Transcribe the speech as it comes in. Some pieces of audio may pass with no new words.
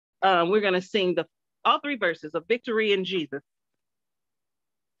we're going to sing all three verses of Victory in Jesus.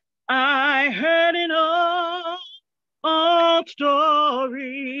 I heard an old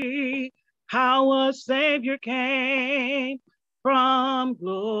story, how a Savior came from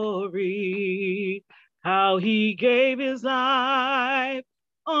glory, how he gave his life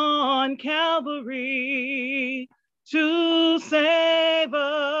on Calvary to save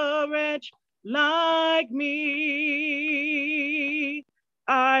a wretch like me.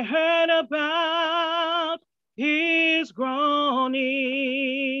 I heard about his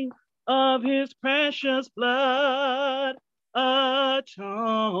groaning, of his precious blood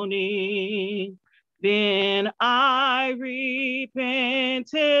atoning. Then I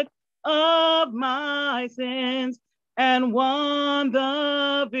repented of my sins and won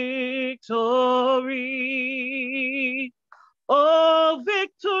the victory. Oh,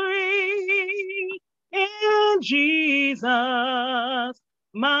 victory in Jesus,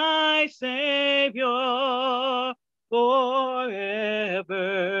 my Savior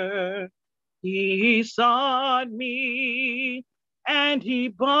forever. He sought me and he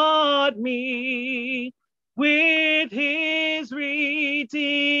bought me with his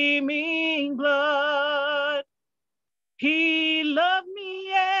redeeming blood. He loved me,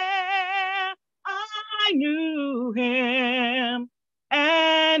 yeah, I knew him,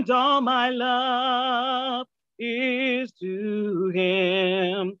 and all my love is to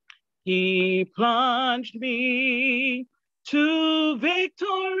him. He plunged me to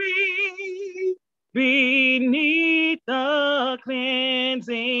victory beneath the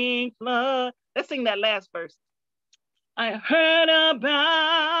cleansing flood. Let's sing that last verse. I heard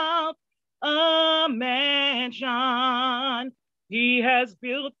about a mansion he has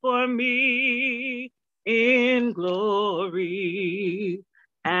built for me in glory.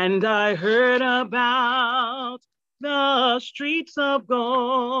 And I heard about the streets of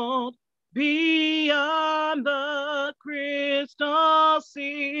gold beyond the crystal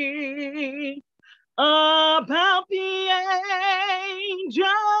sea, about the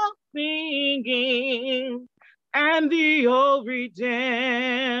angels singing and the old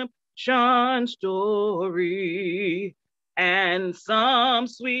redemption story. And some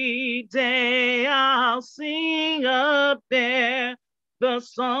sweet day I'll sing up there the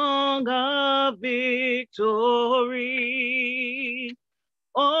song of victory.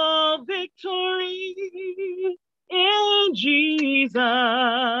 Oh, victory in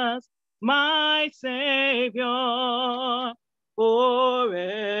Jesus, my Savior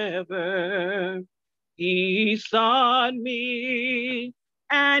forever. He sought me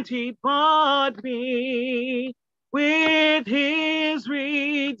and he bought me with his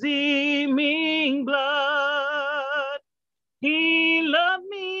redeeming blood. He loved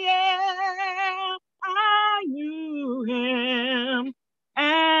me, yeah, I knew him,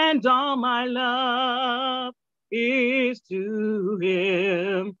 and all my love is to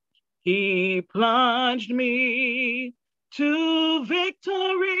him. He plunged me to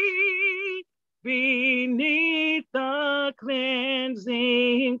victory beneath the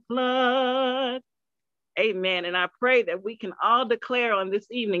cleansing flood. Amen. And I pray that we can all declare on this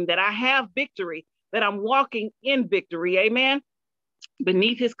evening that I have victory, that I'm walking in victory. Amen.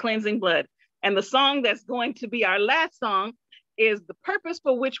 Beneath his cleansing blood. And the song that's going to be our last song is The Purpose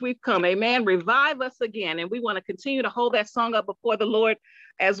for Which We've Come. Amen. Revive us again. And we want to continue to hold that song up before the Lord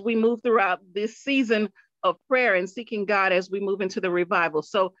as we move throughout this season of prayer and seeking God as we move into the revival.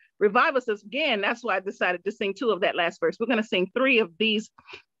 So revive us again. That's why I decided to sing 2 of that last verse. We're going to sing 3 of these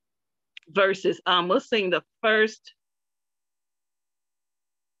verses. We'll sing the first,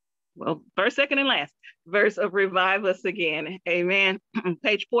 second, and last verse of Revive Us Again. Amen.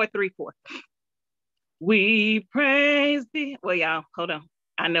 Page 434. We praise thee. Well, y'all, hold on.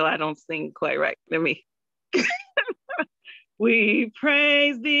 I know I don't sing quite right. Let me. We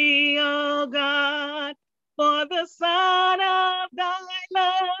praise thee, O God, for the Son of thy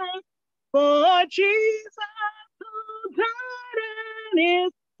love, for Jesus who died and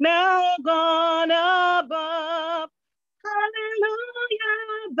is now gone above.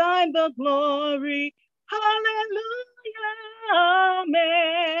 Hallelujah, thine the glory. Hallelujah,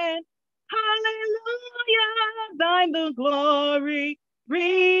 amen. Hallelujah, thine the glory.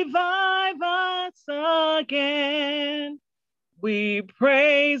 Revive us again. We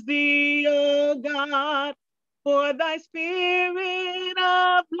praise thee, O God, for thy spirit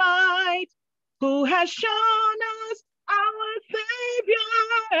of light, who has shown us our Savior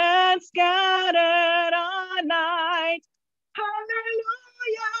and scattered our night.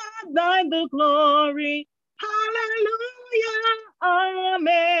 Hallelujah, thine the glory. Hallelujah,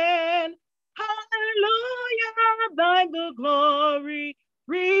 amen. Hallelujah, thine the glory.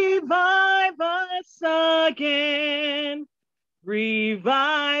 Revive again.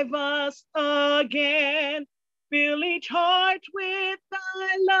 Revive us again. Fill each heart with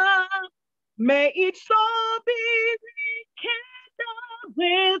thy love. May each soul be rekindled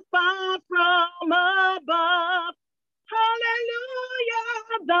with fire from above.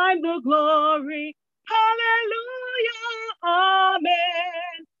 Hallelujah, thine the glory. Hallelujah,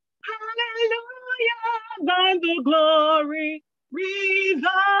 amen. Hallelujah, thine the glory.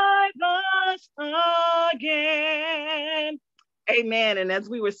 Revive us again. Amen. And as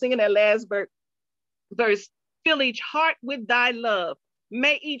we were singing that last verse, fill each heart with thy love.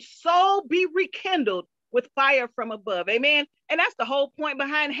 May each soul be rekindled with fire from above. Amen. And that's the whole point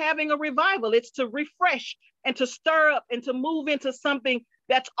behind having a revival. It's to refresh and to stir up and to move into something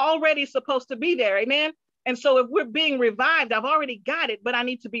that's already supposed to be there. Amen. And so if we're being revived, I've already got it, but I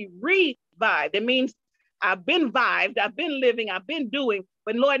need to be revived. It means I've been vived, I've been living, I've been doing,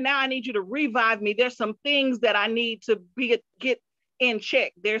 but Lord, now I need you to revive me. There's some things that I need to get in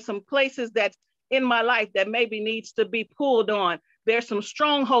check. There's some places that's in my life that maybe needs to be pulled on. There's some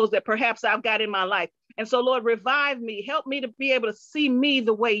strongholds that perhaps I've got in my life. And so, Lord, revive me. Help me to be able to see me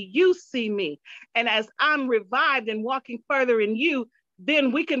the way you see me. And as I'm revived and walking further in you,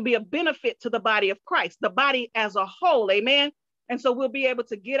 then we can be a benefit to the body of Christ, the body as a whole. Amen. And so we'll be able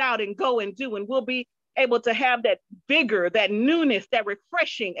to get out and go and do, and we'll be able to have that vigor, that newness, that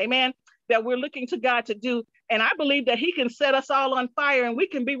refreshing, amen, that we're looking to God to do. And I believe that he can set us all on fire and we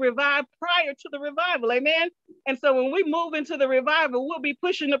can be revived prior to the revival, amen. And so when we move into the revival, we'll be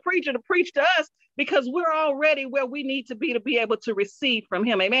pushing the preacher to preach to us because we're already where we need to be able to receive from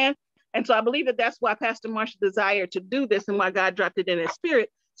him, amen. And so I believe that that's why Pastor Marsha desired to do this and why God dropped it in his spirit,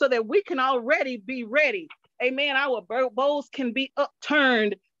 so that we can already be ready, amen. Our bowls can be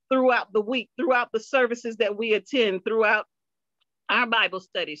upturned throughout the week, throughout the services that we attend, throughout our Bible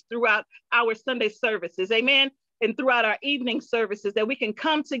studies, throughout our Sunday services, amen, and throughout our evening services, that we can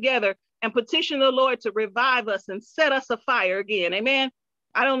come together and petition the Lord to revive us and set us afire again, amen.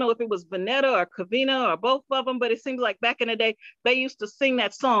 I don't know if it was Vanetta or Kavina or both of them, but it seems like back in the day, they used to sing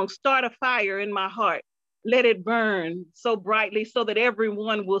that song, "Start a fire in my heart. Let it burn so brightly so that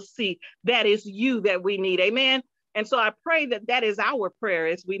everyone will see that is you that we need," amen. And so I pray that that is our prayer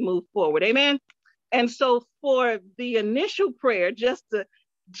as we move forward. Amen. And so for the initial prayer, just to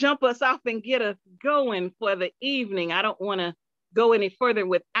jump us off and get us going for the evening, I don't want to go any further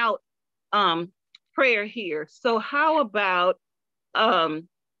without prayer here. So how about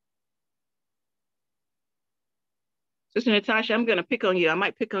Sister Natasha, I'm going to pick on you. I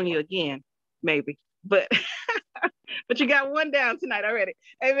might pick on you again, maybe, but but you got one down tonight already.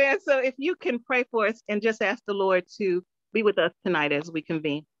 Amen. So if you can pray for us and just ask the Lord to be with us tonight as we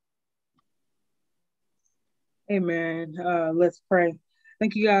convene. Amen. Let's pray.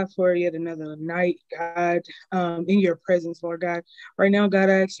 Thank you, God, for yet another night, God, in your presence, Lord God. Right now, God,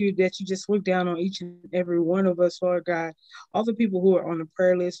 I ask you that you just look down on each and every one of us, Lord God. All the people who are on the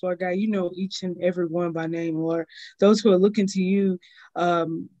prayer list, Lord God, you know each and every one by name, Lord. Those who are looking to you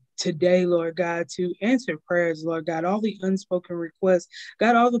today, Lord God, to answer prayers, Lord God, all the unspoken requests,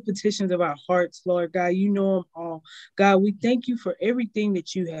 God, all the petitions of our hearts, Lord God, you know them all. God, we thank you for everything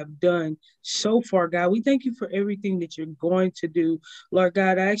that you have done so far, God. We thank you for everything that you're going to do, Lord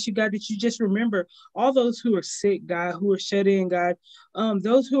God. I ask you, God, that you just remember all those who are sick, God, who are shut in, God,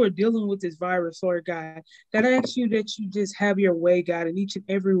 those who are dealing with this virus, Lord God. God, I ask you that you just have your way, God, in each and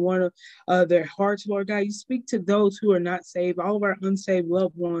every one of their hearts, Lord God. You speak to those who are not saved, all of our unsaved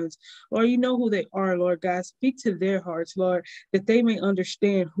loved ones, Lord, you know who they are, Lord God. Speak to their hearts, Lord, that they may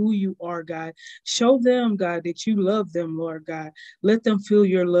understand who you are, God. Show them, God, that you love them, Lord God. Let them feel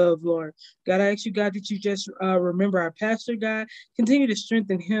your love, Lord. God, I ask you, God, that you just remember our pastor, God. Continue to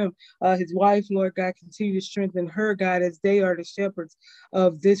strengthen him, his wife, Lord God. Continue to strengthen her, God, as they are the shepherds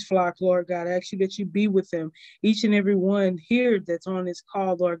of this flock, Lord God. I ask you that you be with them, each and every one here that's on this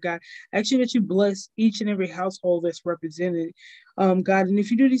call, Lord God. I ask you that you bless each and every household that's represented, God. And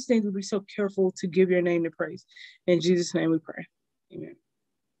if you do these things, we'll be so careful to give your name the praise. In Jesus' name we pray. Amen.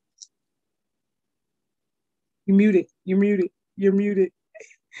 You're muted. You're muted. You're muted.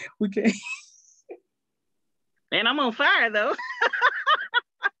 We can't. And I'm on fire though.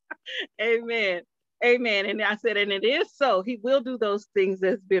 Amen. Amen. And I said, and it is so. He will do those things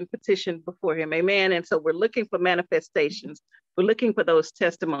that's been petitioned before him. Amen. And so we're looking for manifestations. We're looking for those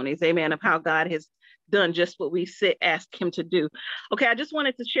testimonies. Amen. Of how God has done just what we asked him to do. Okay. I just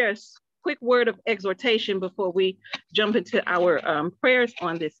wanted to share a quick word of exhortation before we jump into our prayers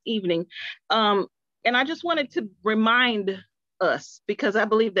on this evening. And I just wanted to remind us, because I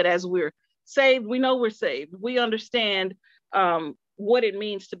believe that as we're saved, we know we're saved. We understand what it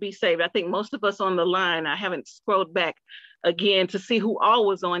means to be saved. I think most of us on the line, I haven't scrolled back again to see who all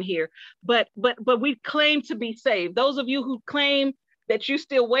was on here, but we claim to be saved. Those of you who claim that you're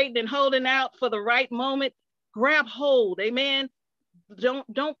still waiting and holding out for the right moment, grab hold. Amen.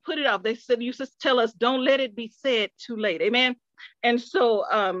 Don't put it off. They said, used to tell us, don't let it be said too late. Amen. And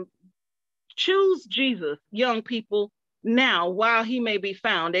so choose Jesus, young people, now while he may be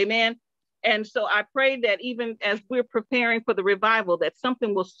found. Amen. And so I pray that even as we're preparing for the revival, that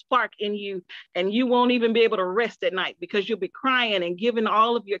something will spark in you and you won't even be able to rest at night, because you'll be crying and giving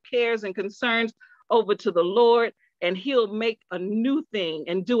all of your cares and concerns over to the Lord, and he'll make a new thing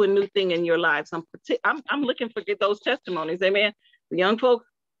and do a new thing in your lives. I'm looking for those testimonies. Amen. The young folks,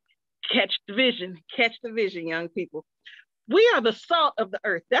 catch the vision, young people. We are the salt of the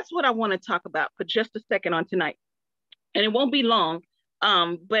earth. That's what I want to talk about for just a second on tonight. And it won't be long.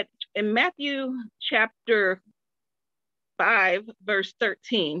 But in Matthew chapter 5, verse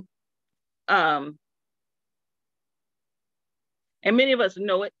 13, and many of us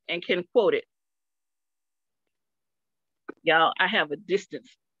know it and can quote it. Y'all, I have a distance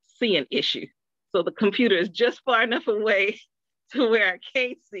seeing issue. So the computer is just far enough away to where I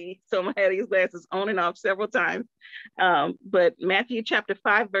can't see. So I had these glasses on and off several times. But Matthew chapter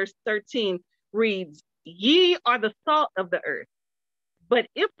 5, verse 13 reads, "Ye are the salt of the earth. But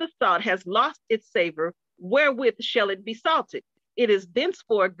if the salt has lost its savor, wherewith shall it be salted? It is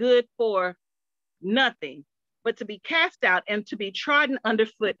thenceforth good for nothing, but to be cast out and to be trodden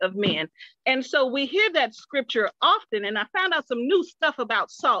underfoot of men." And so we hear that scripture often, and I found out some new stuff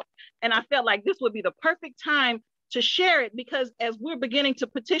about salt, and I felt like this would be the perfect time to share it, because as we're beginning to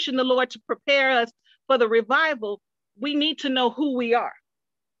petition the Lord to prepare us for the revival, we need to know who we are.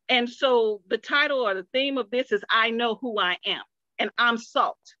 And so the title or the theme of this is, I know who I am, and I'm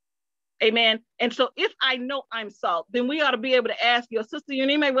salt. Amen. And so if I know I'm salt, then we ought to be able to ask your sister,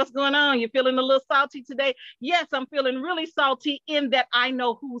 Unime, what's going on? You feeling a little salty today? Yes, I'm feeling really salty in that I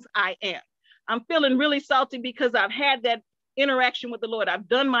know whose I am. I'm feeling really salty because I've had that interaction with the Lord. I've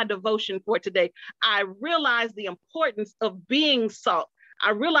done my devotion for today. I realize the importance of being salt.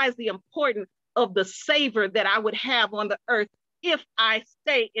 I realize the importance of the savor that I would have on the earth if I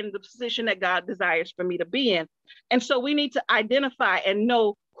stay in the position that God desires for me to be in. And so we need to identify and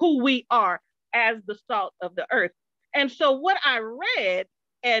know who we are as the salt of the earth. And so what I read,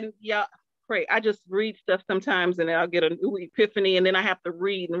 and yeah, pray, I just read stuff sometimes and then I'll get a new epiphany and then I have to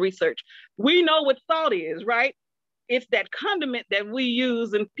read and research. We know what salt is, right? It's that condiment that we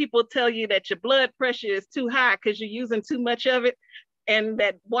use, and people tell you that your blood pressure is too high because you're using too much of it, and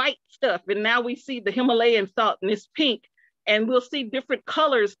that white stuff. And now we see the Himalayan salt, and it's pink, and we'll see different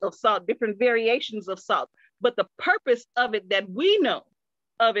colors of salt, different variations of salt. But the purpose of it that we know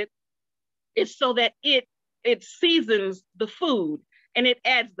of it is so that it seasons the food and it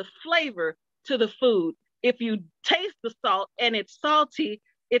adds the flavor to the food. If you taste the salt and it's salty,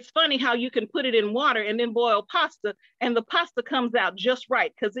 it's funny how you can put it in water and then boil pasta, and the pasta comes out just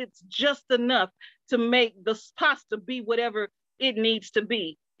right because it's just enough to make the pasta be whatever it needs to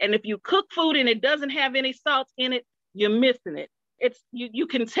be. And if you cook food and it doesn't have any salt in it, you're missing it. It's you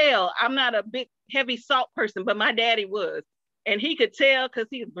can tell. I'm not a big heavy salt person, but my daddy was, and he could tell because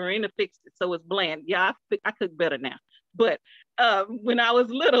Marina fixed it, so it's bland. Yeah, I cook better now. But when I was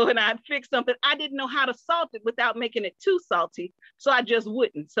little and I'd fix something, I didn't know how to salt it without making it too salty, so I just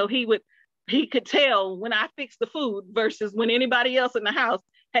wouldn't. So he could tell when I fixed the food versus when anybody else in the house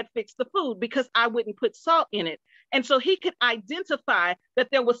had fixed the food, because I wouldn't put salt in it. And so he could identify that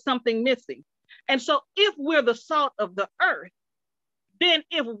there was something missing. And so if we're the salt of the earth, then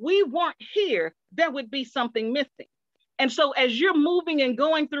if we weren't here, there would be something missing. And so as you're moving and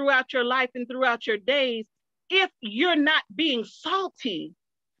going throughout your life and throughout your days, if you're not being salty,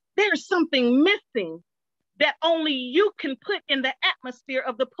 there's something missing that only you can put in the atmosphere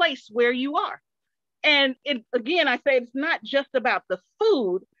of the place where you are. And again, I say it's not just about the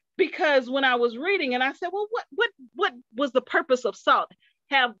food, because when I was reading and I said, well, what was the purpose of salt?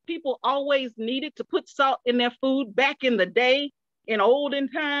 Have people always needed to put salt in their food back in the day, in olden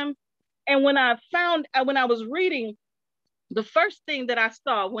times? And when I was reading, the first thing that I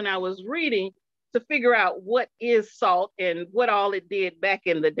saw when I was reading to figure out what is salt and what all it did back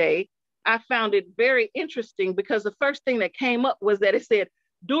in the day, I found it very interesting, because the first thing that came up was that it said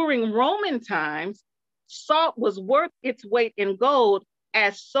during Roman times, salt was worth its weight in gold,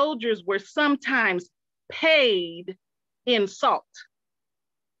 as soldiers were sometimes paid in salt.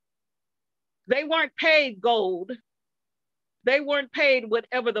 They weren't paid gold. They weren't paid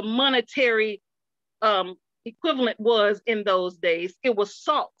whatever the monetary equivalent was in those days. It was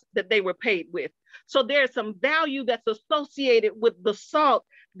salt that they were paid with. So there's some value that's associated with the salt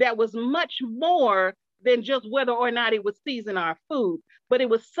that was much more than just whether or not it would season our food. But it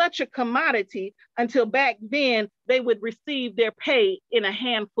was such a commodity until back then they would receive their pay in a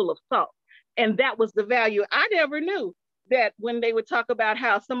handful of salt. And that was the value. I never knew that when they would talk about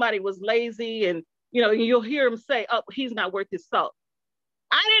how somebody was lazy and, you know, you'll hear them say, oh, he's not worth his salt.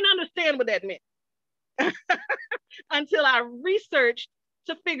 I didn't understand what that meant until I researched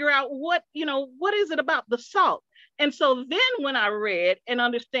to figure out what is it about the salt? And so then when I read and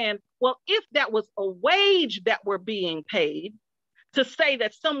understand, well, if that was a wage that we're being paid, to say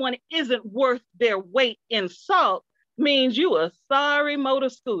that someone isn't worth their weight in salt means you a sorry motor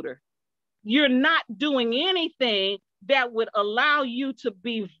scooter. You're not doing anything that would allow you to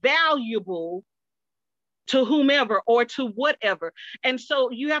be valuable to whomever or to whatever. And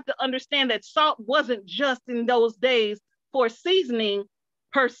so you have to understand that salt wasn't just in those days for seasoning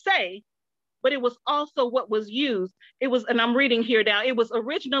per se, but it was also what was used. It was, and I'm reading here now, it was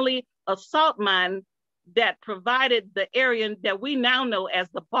originally a salt mine that provided the area that we now know as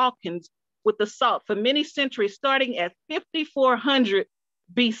the Balkans with the salt for many centuries, starting at 5400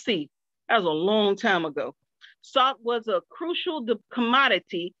 BC. That was a long time ago. Salt was a crucial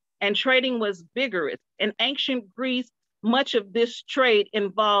commodity and trading was vigorous. In ancient Greece, much of this trade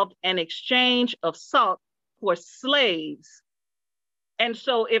involved an exchange of salt for slaves. And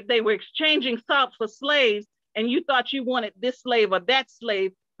so if they were exchanging salt for slaves and you thought you wanted this slave or that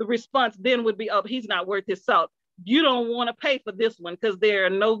slave, the response then would be, oh, he's not worth his salt. You don't want to pay for this one because they're a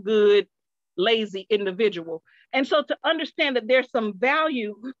no good, lazy individual. And so to understand that there's some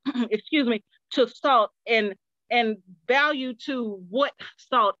value, excuse me, to salt and value to what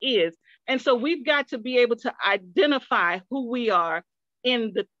salt is. And so we've got to be able to identify who we are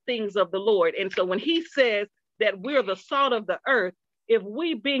in the things of the Lord. And so when he says that we're the salt of the earth, if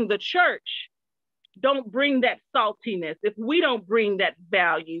we being the church don't bring that saltiness, if we don't bring that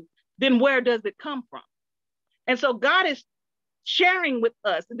value, then where does it come from? And so God is sharing with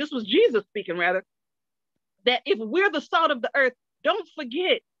us, and this was Jesus speaking rather, that if we're the salt of the earth, don't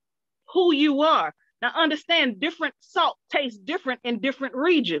forget who you are. Now understand different salt tastes different in different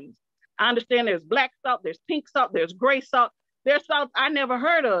regions. I understand there's black salt, there's pink salt, there's gray salt. There's salts I never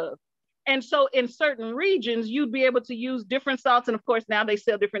heard of. And so in certain regions, you'd be able to use different salts. And of course, now they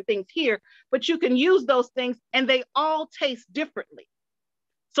sell different things here, but you can use those things and they all taste differently.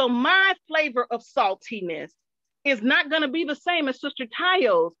 So my flavor of saltiness is not going to be the same as Sister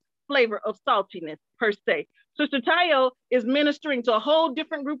Tayo's flavor of saltiness per se. Sister Tayo is ministering to a whole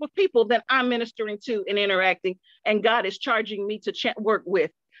different group of people than I'm ministering to and interacting, and God is charging me to work with.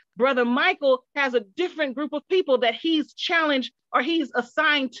 Brother Michael has a different group of people that he's challenged or he's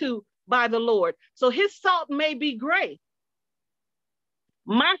assigned to by the Lord. So his salt may be gray.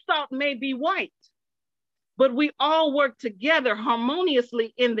 My salt may be white, but we all work together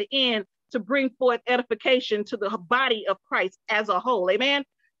harmoniously in the end to bring forth edification to the body of Christ as a whole. Amen.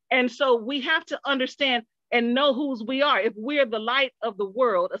 And so we have to understand and know whose we are. If we're the light of the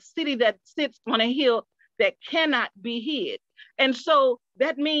world, a city that sits on a hill that cannot be hid. And so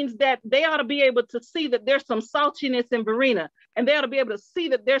that means that they ought to be able to see that there's some saltiness in Verena, and they ought to be able to see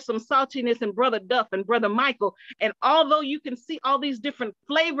that there's some saltiness in Brother Duff and Brother Michael. And although you can see all these different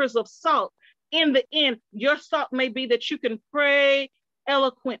flavors of salt, in the end, your salt may be that you can pray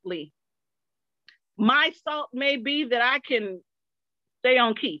eloquently. My salt may be that I can stay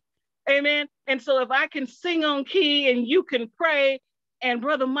on key. Amen. And so if I can sing on key and you can pray and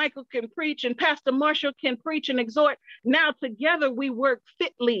Brother Michael can preach and Pastor Marshall can preach and exhort, now together we work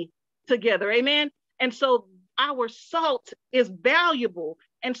fitly together. Amen. And so our salt is valuable.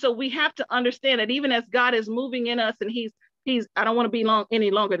 And so we have to understand that even as God is moving in us, and he's I don't want to be any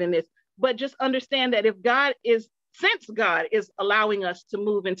longer than this, but just understand that since God is allowing us to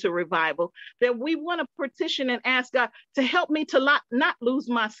move into revival, that we want to petition and ask God to help me to not lose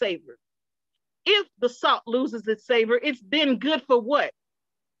my savor. If the salt loses its savor, it's then good for what?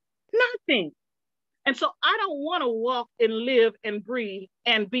 Nothing. And so I don't want to walk and live and breathe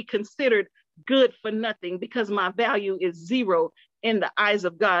and be considered good for nothing because my value is zero in the eyes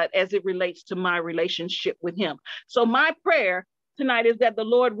of God as it relates to my relationship with him. So my prayer tonight is that the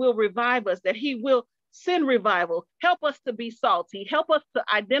Lord will revive us, that he will send revival, help us to be salty, help us to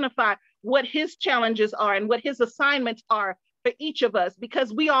identify what his challenges are and what his assignments are for each of us,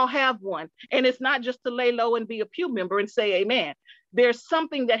 because we all have one. And it's not just to lay low and be a pew member and say amen. There's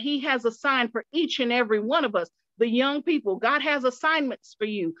something that he has assigned for each and every one of us. The young people, God has assignments for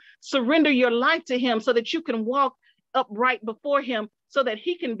you. Surrender your life to him so that you can walk upright before him so that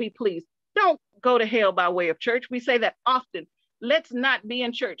he can be pleased. Don't go to hell by way of church. We say that often. let's not be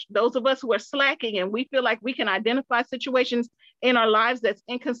in church. Those of us who are slacking and we feel like we can identify situations in our lives that's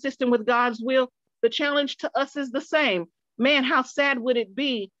inconsistent with God's will, the challenge to us is the same. Man, how sad would it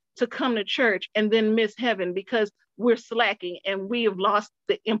be to come to church and then miss heaven because we're slacking and we have lost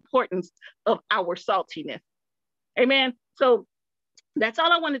the importance of our saltiness. Amen. So that's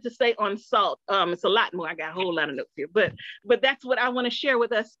all I wanted to say on salt. It's a lot more. I got a whole lot of notes here, but that's what I want to share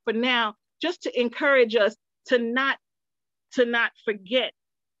with us for now, just to encourage us to not forget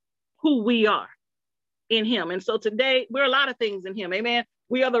who we are in him. And so today we're a lot of things in him. Amen.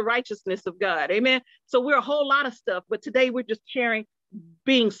 We are the righteousness of God. Amen. So we're a whole lot of stuff, but today we're just sharing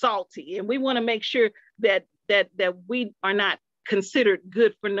being salty, and we want to make sure that we are not considered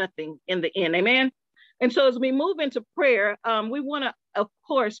good for nothing in the end. Amen. And so as we move into prayer, we want to, of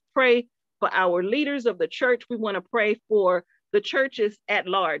course, pray for our leaders of the church. We want to pray for the churches at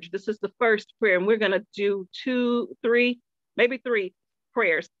large. This is the first prayer, and we're going to do 2, 3, maybe 3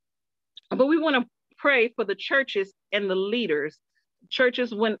 prayers. But we want to pray for the churches and the leaders.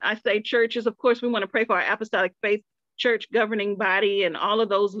 Churches, when I say churches, of course, we want to pray for our Apostolic Faith Church governing body and all of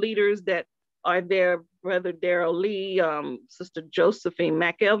those leaders that are there, Brother Darrell Lee, Sister Josephine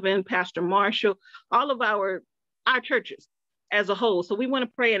McElvin, Pastor Marshall, all of our churches as a whole. So we want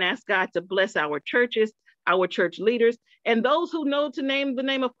to pray and ask God to bless our churches, our church leaders, and those who know to name the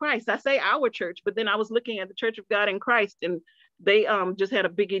name of Christ. I say our church, but then I was looking at the Church of God in Christ, and they just had a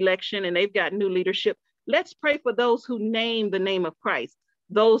big election and they've got new leadership. Let's pray for those who name the name of Christ,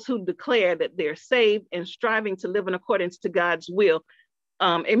 those who declare that they're saved and striving to live in accordance to God's will.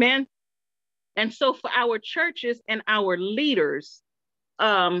 Amen. And so for our churches and our leaders,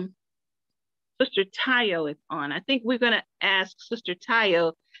 Sister Tayo is on. I think we're going to ask Sister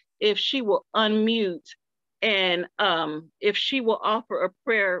Tayo if she will unmute and if she will offer a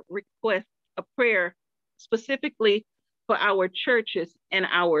prayer request, a prayer specifically for our churches and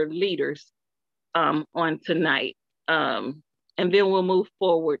our leaders on tonight. And then we'll move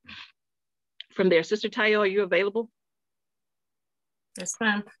forward from there. Sister Tayo, are you available? Yes,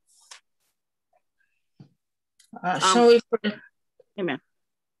 ma'am. Shall we pray? Amen.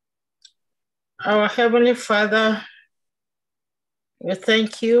 Our Heavenly Father, we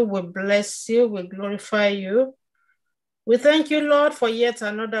thank you, we bless you, we glorify you. We thank you, Lord, for yet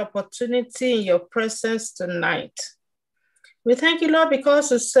another opportunity in your presence tonight. We thank you, Lord,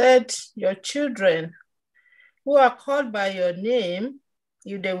 because you said your children who are called by your name,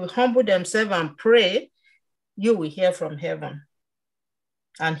 if they will humble themselves and pray, you will hear from heaven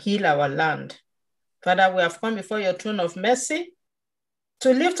and heal our land. Father, we have come before your throne of mercy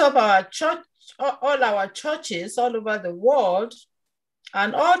to lift up our church, all our churches all over the world,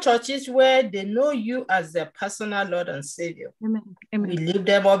 and all churches where they know you as their personal Lord and Savior. Amen. Amen. We lift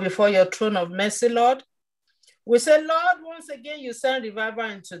them up before your throne of mercy, Lord. We say, Lord, once again, you send revival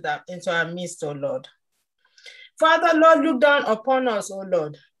into our midst, oh Lord. Father, Lord, look down upon us, oh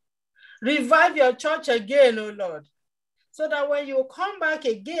Lord. Revive your church again, oh Lord, so that when you come back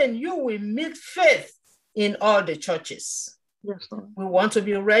again, you will meet faith in all the churches. Yes, Lord. We want to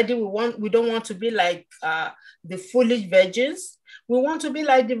be ready. We don't want to be like the foolish virgins. We want to be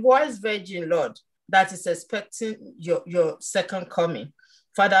like the wise virgin, Lord, that is expecting your second coming.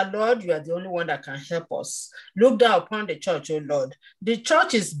 Father, Lord, you are the only one that can help us. Look down upon the church, oh Lord. The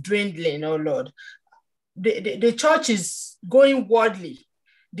church is dwindling, oh Lord. The church is going worldly.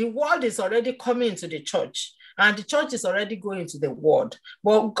 The world is already coming into the church, and the church is already going to the world.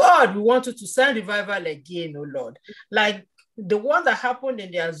 But God, we want you to send revival again, oh Lord. Like the one that happened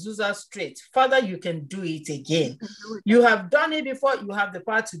in the Azusa Strait. Father, you can do it again. You have done it before. You have the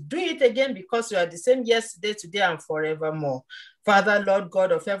power to do it again because you are the same yesterday, today, and forevermore. Father, Lord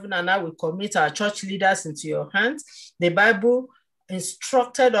God of heaven, and I will commit our church leaders into your hands. The Bible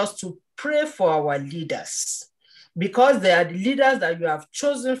instructed us to pray for our leaders, because they are the leaders that you have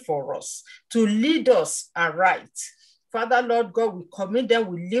chosen for us to lead us aright. Father, Lord God, we commit them,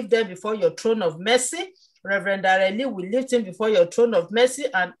 we lift them before your throne of mercy. Reverend Darrell, we lift him before your throne of mercy,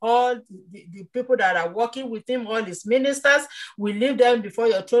 and all the people that are working with him, all his ministers, we lift them before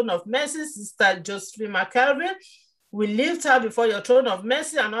your throne of mercy. Sister Josephine McElvin, we lift her before your throne of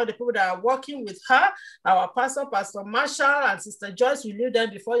mercy, and all the people that are working with her, our pastor, Pastor Marshall, and Sister Joyce, we lift them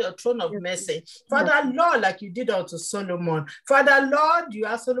before your throne of mercy. Father, Lord, like you did unto Solomon. Father, Lord, you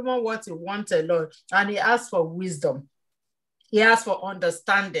asked Solomon what he wanted, Lord, and he asked for wisdom. He asked for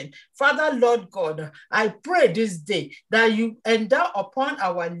understanding. Father, Lord God, I pray this day that you endow upon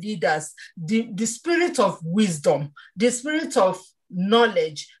our leaders the spirit of wisdom, the spirit of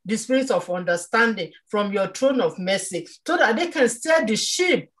knowledge, the spirit of understanding from your throne of mercy, so that they can steer the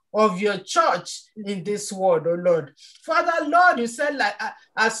ship of your church in this world, oh Lord. Father, Lord, you said like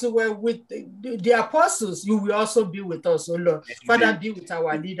as you were with the apostles, you will also be with us, oh Lord. Father, be with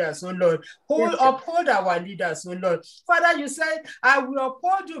our leaders, oh Lord. Uphold our leaders, oh Lord. Father, you said, I will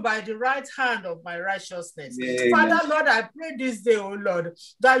uphold you by the right hand of my righteousness. Father, Lord, I pray this day, oh Lord,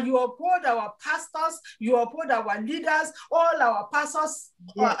 that you uphold our pastors, you uphold our leaders, all our pastors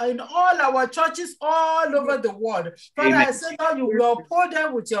in all our churches all over the world. Father, I say, Lord, you will uphold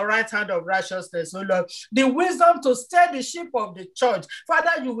them with your right hand of righteousness, oh Lord. The wisdom to steer the ship of the church,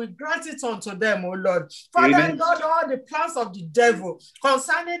 Father, you will grant it unto them, oh Lord. Father, Lord, all the plans of the devil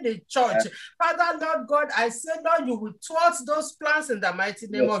concerning the church, Father, Lord God, I say, Lord, you will thwart those plans in the mighty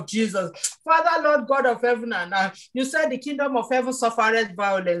name of Jesus. Father, Lord God of heaven and earth, you said the kingdom of heaven suffereth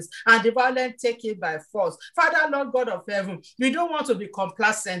violence, and the violent take it by force. Father, Lord God of heaven, we don't want to be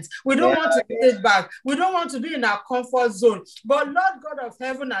complacent. We don't want to sit back. We don't want to be in our comfort zone. But Lord God of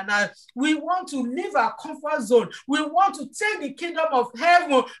heaven and earth, we want to leave our comfort zone. We want to take the kingdom of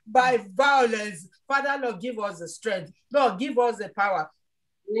heaven by violence. Father, Lord, give us the strength. Lord, give us the power.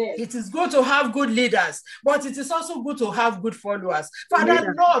 It is good to have good leaders, but it is also good to have good followers.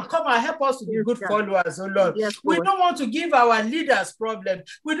 Father, Lord, come and help us to be good followers, oh Lord. We don't want to give our leaders problems.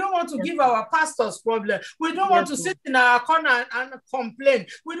 We don't want to give our pastors problems. We don't want to sit in our corner and complain.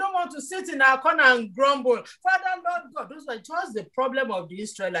 We don't want to sit in our corner and grumble. Father, Lord God, those were just the problem of the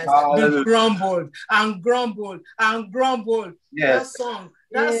Israelites. They grumbled and grumbled and grumbled. That song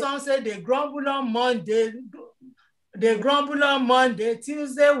said they grumble on Monday. They grumble on Monday,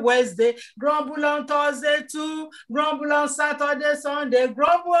 Tuesday, Wednesday, grumble on Thursday too, grumble on Saturday, Sunday,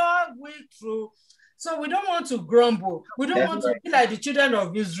 grumble all week through. So we don't want to grumble. We don't want to be like the children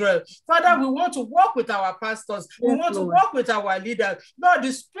of Israel. Father, we want to walk with our pastors. We want to walk with our leaders. Lord,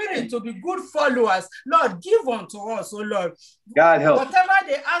 the spirit to be good followers. Lord, give unto us, oh Lord. God help. Whatever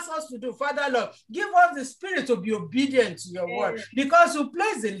they ask us to do, Father, Lord, give us the spirit to be obedient to your word. Because you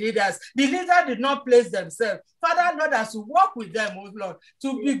place the leaders. The leader did not place themselves. Father, Lord, as you walk with them, oh Lord,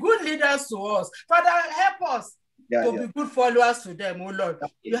 to be good leaders to us. Father, help us to be good followers to them, oh Lord.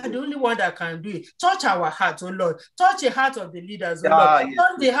 You are the only one that can do it. Touch our heart, oh Lord. Touch the heart of the leaders, oh Lord.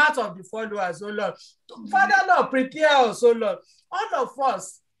 Touch the heart of the followers, oh Lord. Father, Lord, prepare us, oh Lord. All of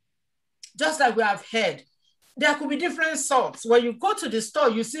us, just like we have heard, there could be different salts. When you go to the store,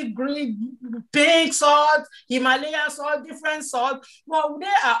 you see green, pink salt, Himalayan salt, different salt. Well, they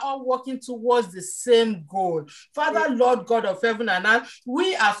are all working towards the same goal. Father, Lord God of heaven and earth,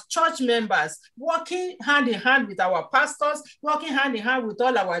 we as church members, working hand in hand with our pastors, working hand in hand with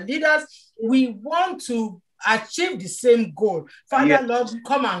all our leaders, we want to achieve the same goal. Father, Lord,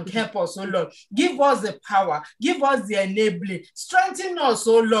 come and help us, oh Lord. Give us the power. Give us the enabling. Strengthen us,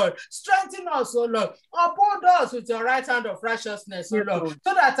 oh Lord. Strengthen us, oh Lord. Uphold us with your right hand of righteousness, oh Lord.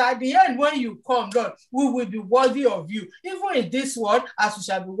 So that at the end, when you come, Lord, we will be worthy of you. Even in this world, as we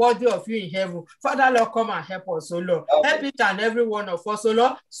shall be worthy of you in heaven. Father, Lord, come and help us, oh Lord. Help each and every one of us, oh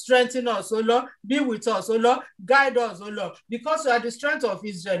Lord. Strengthen us, oh Lord. Be with us, oh Lord. Guide us, oh Lord. Because you are the strength of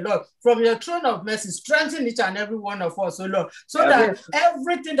Israel, Lord. From your throne of mercy, strengthen each and every one of us, oh Lord, so that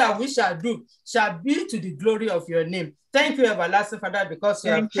everything that we shall do shall be to the glory of your name. Thank you, everlasting Father, because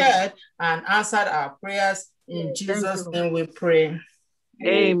you have heard and answered our prayers. In Jesus' name we pray.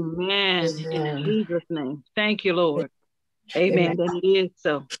 Amen. In Jesus' name. Thank you, Lord. Amen. And it is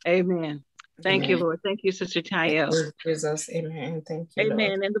so. Amen. Thank you, Lord. Thank you, Sister Tayel. Jesus. Amen. Thank you, Amen.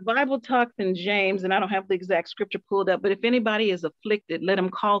 Lord. And the Bible talks in James, and I don't have the exact scripture pulled up, but if anybody is afflicted, let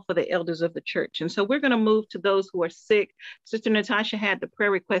them call for the elders of the church. And so we're going to move to those who are sick. Sister Natasha had the prayer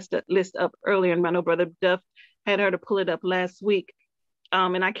request list up earlier, and I know Brother Duff had her to pull it up last week.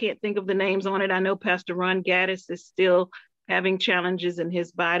 And I can't think of the names on it. I know Pastor Ron Gaddis is still having challenges in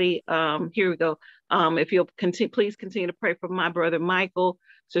his body. Here we go. If you'll please continue to pray for my brother Michael,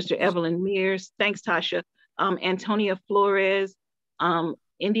 Sister Evelyn Mears. Thanks, Tasha. Antonia Flores,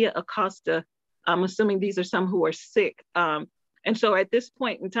 India Acosta. I'm assuming these are some who are sick. And so at this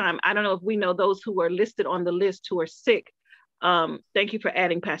point in time, I don't know if we know those who are listed on the list who are sick. Thank you for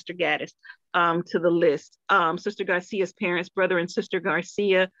adding Pastor Gaddis to the list. Sister Garcia's parents, brother and sister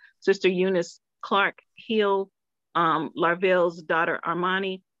Garcia, Sister Eunice Clark Hill, Larvell's daughter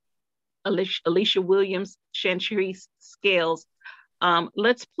Armani, Alicia Williams, Chantrice Scales.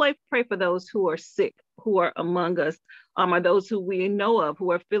 Let's pray for those who are sick, who are among us, are those who we know of,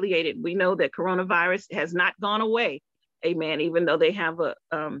 who are affiliated. We know that coronavirus has not gone away, amen, even though they have a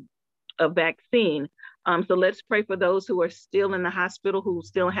vaccine. So let's pray for those who are still in the hospital, who are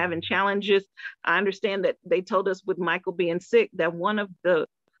still having challenges. I understand that they told us with Michael being sick that one of the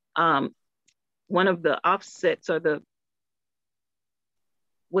offsets or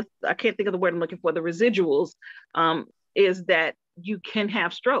with, I can't think of the word I'm looking for, the residuals, is that you can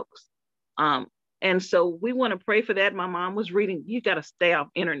have strokes. And so we want to pray for that. My mom was reading, you got to stay off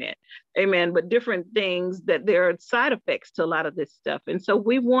internet. Amen. But different things, that there are side effects to a lot of this stuff. And so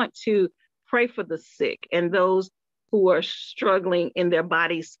we want to pray for the sick and those who are struggling in their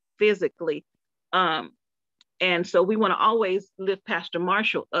bodies physically. And so we want to always lift Pastor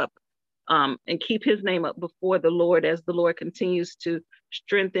Marshall up and keep his name up before the Lord as the Lord continues to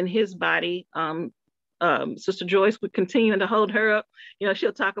strengthen his body. Sister Joyce would continue to hold her up. You know,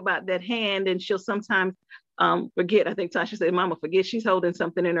 she'll talk about that hand, and she'll sometimes forget. I think Tasha said, Mama, forget she's holding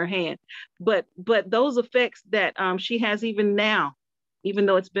something in her hand. But those effects that she has even now, even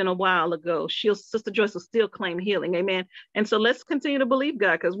though it's been a while ago, Sister Joyce will still claim healing. Amen. And so let's continue to believe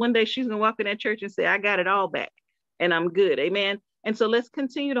God, because one day she's going to walk in that church and say, I got it all back and I'm good. Amen. And so let's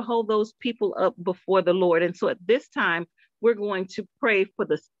continue to hold those people up before the Lord. And so at this time, we're going to pray for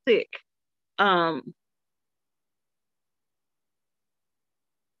the sick.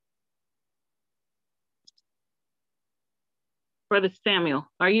 Brother Samuel,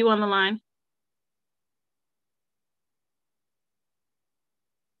 are you on the line?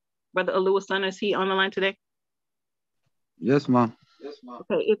 Brother Oluwason, is he on the line today? Yes, ma'am.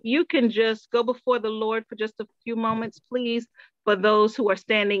 Okay, if you can just go before the Lord for just a few moments, please, for those who are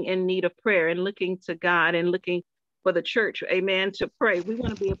standing in need of prayer and looking to God and looking for the church, amen, to pray. We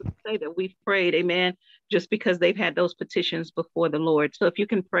want to be able to say that we've prayed, amen, just because they've had those petitions before the Lord. So if you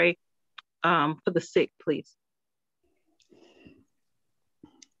can pray for the sick, please.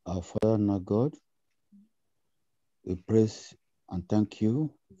 Our Father and our God, we praise and thank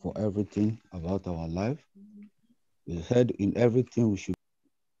you for everything about our life. You said in everything we should.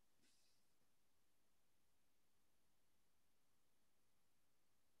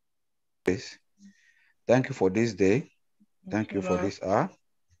 Thank you for this day. Thank you for this hour.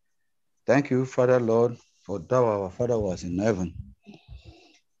 Thank you, Father Lord, for thou our Father was in heaven.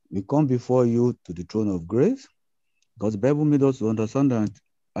 We come before you to the throne of grace, because the Bible made us to understand that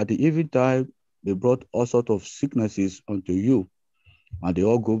at the evening time, they brought all sorts of sicknesses unto you, and they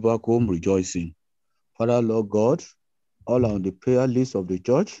all go back home rejoicing. Father, Lord God, all on the prayer list of the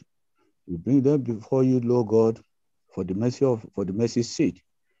church, we bring them before you, Lord God, for the mercy seat.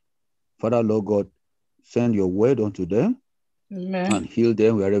 Father, Lord God, send your word unto them. Amen. And heal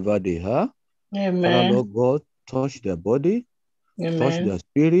them wherever they are. Amen. Father, Lord God, touch their body, amen, touch their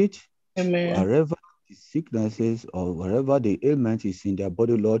spirit, amen, wherever the sicknesses or wherever the ailment is in their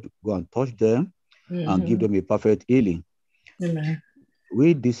body, Lord, go and touch them, mm-hmm, and give them a perfect healing. Amen.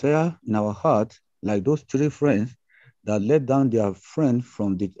 We desire in our heart, like those three friends that let down their friend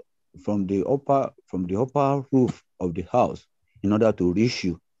from the upper roof of the house in order to reach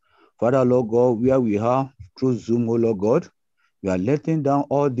you. Father, Lord God, where we are through Zoom, oh Lord God, we are letting down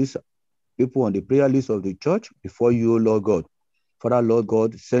all these people on the prayer list of the church before you, Lord God. Father, Lord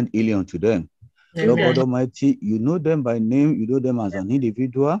God, send healing unto them. Amen. Lord God Almighty, you know them by name, you know them as an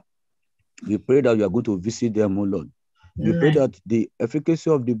individual. We pray that you are going to visit them, O Lord. Amen. We pray that the efficacy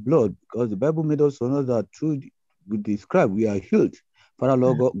of the blood, because the Bible made us know that through the scribe we are healed. Father,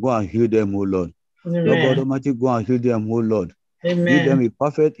 Lord God, go and heal them, O Lord. Amen. Lord God Almighty, go and heal them, O Lord. Amen. Give them a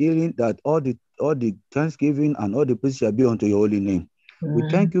perfect healing, that all the thanksgiving and all the praise shall be unto your holy name. Amen. We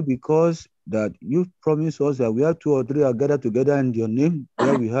thank you because that you promised us that we have 2 or 3 are gathered together in your name,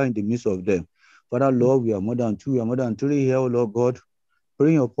 where we are in the midst of them. Father, Lord, we are more than 2, we are more than 3 here, O Lord God,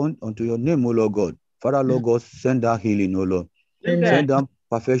 praying upon unto your name, O Lord God. Father, Lord God, send that healing, O Lord. Amen. Send that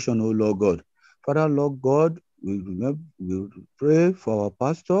perfection, O Lord God. Father, Lord God, we pray for our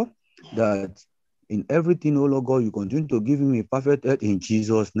pastor that in everything, O Lord God, you continue to give him a perfect health in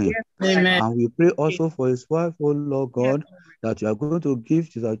Jesus' name. Yes. Amen. And we pray also for his wife, O Lord God, yes, that you are going to give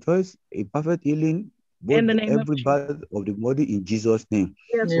to the choice a perfect healing, both in the name every part of the body in Jesus' name.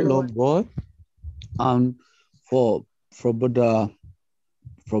 Yes, O Lord God. And for brother,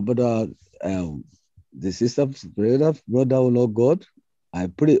 the sister's brother, O Lord God, I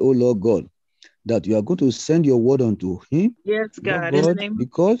pray, O Lord God, that you are going to send your word unto him. Yes, God, Lord God,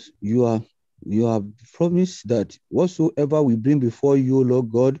 because you have promised that whatsoever we bring before you, Lord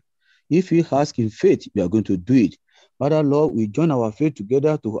God, if we ask in faith, we are going to do it. Father, Lord, we join our faith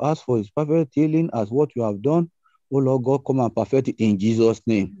together to ask for his perfect healing as what you have done. Oh, Lord God, come and perfect it in Jesus'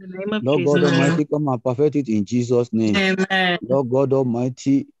 name. In the name of Lord Jesus. God Almighty, come and perfect it in Jesus' name. Amen. Lord God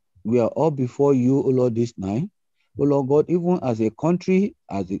Almighty, we are all before you, O Lord, this night. Oh Lord God, even as a country,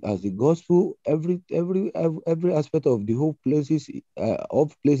 as the gospel, every aspect of the whole places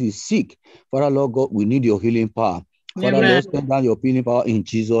is sick. Father, Lord God, we need your healing power. Father, amen, Lord, send down your healing power in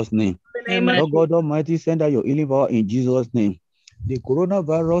Jesus' name. Amen. Lord God Almighty, send down your healing power in Jesus' name. the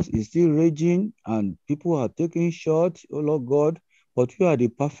coronavirus is still raging and people are taking shots, oh Lord God, but you are the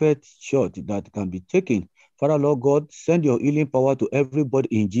perfect shot that can be taken. Father, Lord God, send your healing power to everybody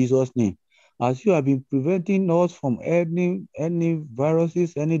in Jesus' name. As you have been preventing us from any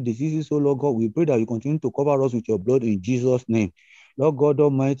viruses, any diseases, oh Lord God, we pray that you continue to cover us with your blood in Jesus' name. Lord God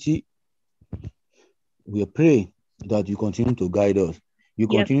Almighty, we pray that you continue to guide us. You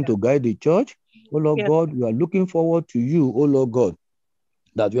continue to guide the church. Oh Lord God, we are looking forward to you, oh Lord God,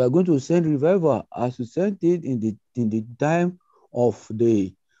 that you are going to send revival as you sent it in the time of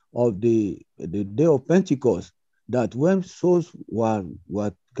the day of Pentecost, that when souls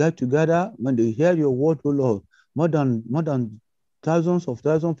were get together, when they hear your word, oh Lord, more than thousands of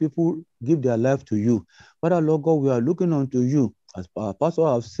people give their life to you. Father, Lord God, we are looking unto you, as our pastor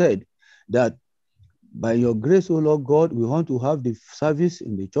have said, that by your grace, O Lord God, we want to have the service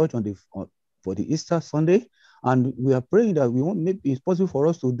in the church for the Easter Sunday, and we are praying that we won't make it's possible for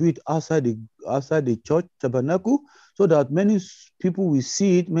us to do it outside the church tabernacle, so that many people will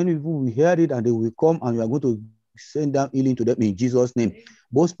see it, many people will hear it, and they will come, and we are going to send down healing to them in Jesus' name.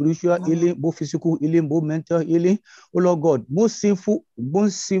 Both spiritual healing, both physical healing, both mental healing. Oh Lord God, most sinful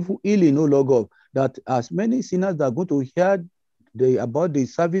healing, oh Lord God, that as many sinners that are going to hear about the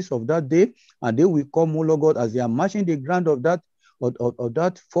service of that day, and they will come, oh Lord God, as they are marching the ground of that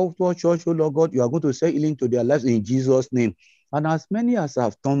fourth church, oh Lord God, you are going to say healing to their lives in Jesus' name. And as many as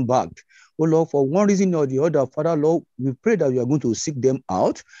have turned back, oh Lord, for one reason or the other, Father Lord, we pray that you are going to seek them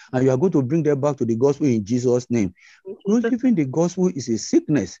out and you are going to bring them back to the gospel in Jesus' name. Crucifying the gospel is a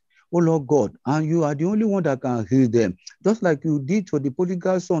sickness, oh Lord God, and you are the only one that can heal them. Just like you did for the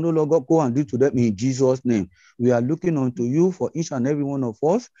prodigal son, oh Lord God, go and do to them in Jesus' name. We are looking unto you for each and every one of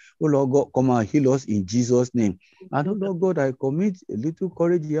us. Oh Lord God, come and heal us in Jesus' name. And oh Lord God, I commit a little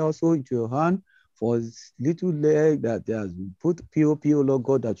courage here also into your hand for this little leg that has put POP, oh Lord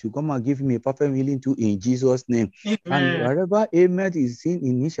God, that you come and give me a perfect healing to in Jesus' name. Amen. And wherever ailment is seen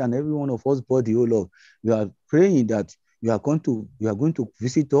in each and every one of us body, oh Lord, we are praying that you are going to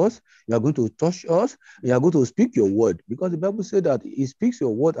visit us, you are going to touch us, you are going to speak your word, because the Bible said that he speaks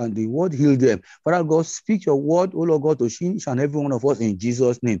your word and the word healed them. Father God, speak your word, oh Lord God, to each and every one of us in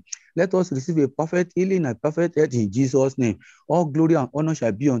Jesus' name. Let us receive a perfect healing and perfect health in Jesus' name. All glory and honor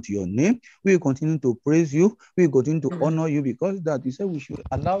shall be unto your name. We will continue to praise you. We will continue to honor you, because that you said we should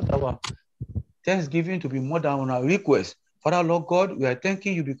allow our thanksgiving to be more than our request. Father, Lord God, we are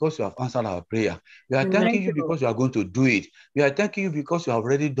thanking you because you have answered our prayer. We are thanking you because you are going to do it. We are thanking you because you have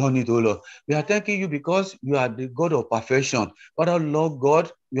already done it, oh Lord. We are thanking you because you are the God of perfection. Father, Lord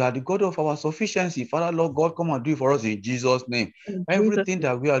God, you are the God of our sufficiency. Father, Lord God, come and do it for us in Jesus' name. Everything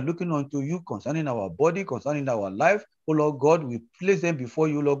that we are looking unto you concerning our body, concerning our life, oh Lord God, we place them before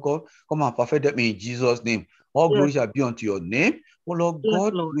you, Lord God. Come and perfect them in Jesus' name. All glory shall be unto your name. Oh Lord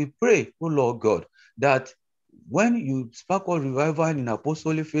God, we pray, oh Lord God, that when you sparkle revival in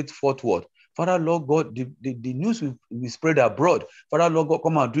apostolic faith forward, Father Lord God, the news will spread abroad. Father Lord God,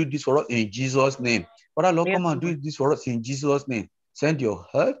 come and do this for us in Jesus' name. Father Lord, come and do this for us in Jesus' name. Send your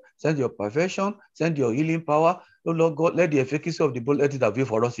help, send your perfection, send your healing power. Oh Lord God, let the efficacy of the blood let it avail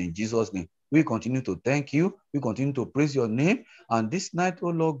for us in Jesus' name. We continue to thank you. We continue to praise your name. And this night, oh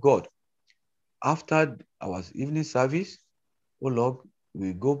Lord God, after our evening service, oh Lord,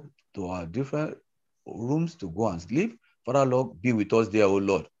 we go to our different rooms to go and sleep. Father Lord, be with us there, oh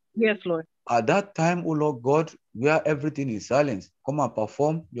Lord. Yes, Lord. At that time, oh Lord God, where everything is silence, come and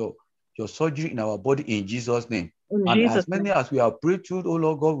perform your surgery in our body in Jesus' name. And as many as we are prayed to, oh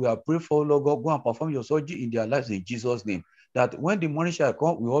Lord God, we are prayed for, oh Lord God, go and perform your surgery in their lives in Jesus' name. That when the morning shall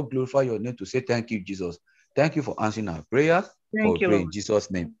come, we all glorify your name to say thank you, Jesus. Thank you for answering our prayers. Thank you, pray Lord. In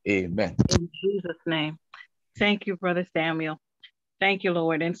Jesus' name, amen. In Jesus' name. Thank you, Brother Samuel. Thank you,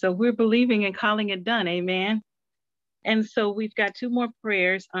 Lord. And so we're believing and calling it done. Amen. And so we've got two more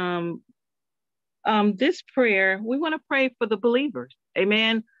prayers. This prayer, we want to pray for the believers.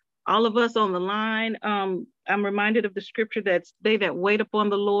 Amen. All of us on the line. I'm reminded of the scripture that they that wait upon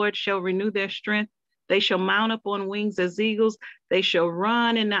the Lord shall renew their strength. They shall mount up on wings as eagles. They shall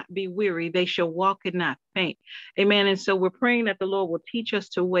run and not be weary. They shall walk and not faint. Amen. And so we're praying that the Lord will teach us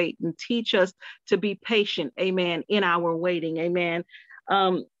to wait and teach us to be patient. Amen. In our waiting. Amen.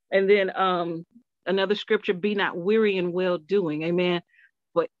 And then another scripture, be not weary in well doing. Amen.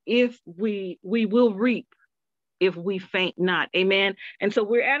 But if we will reap if we faint not. Amen. And so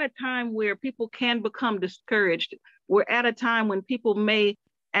we're at a time where people can become discouraged. We're at a time when people may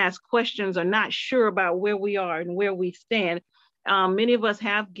ask questions or not sure about where we are and where we stand. Many of us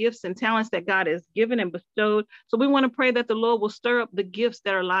have gifts and talents that God has given and bestowed. So we want to pray that the Lord will stir up the gifts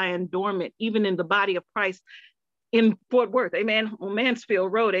that are lying dormant, even in the body of Christ, in Fort Worth, amen, on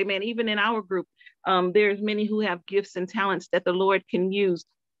Mansfield Road, amen, even in our group, there's many who have gifts and talents that the Lord can use.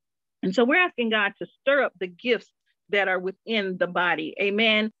 And so we're asking God to stir up the gifts that are within the body,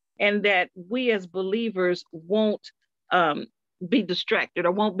 amen, and that we as believers won't be distracted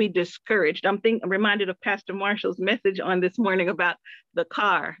or won't be discouraged. I'm reminded of Pastor Marshall's message on this morning about the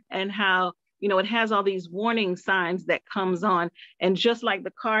car and how, you know, it has all these warning signs that comes on. And just like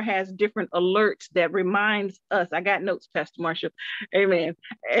the car has different alerts that reminds us, I got notes, Pastor Marshall, amen.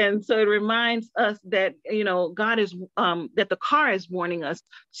 And so it reminds us that, you know, God is, that the car is warning us.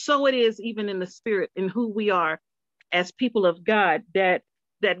 So it is even in the spirit, in who we are as people of God, that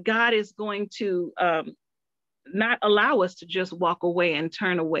God is going to not allow us to just walk away and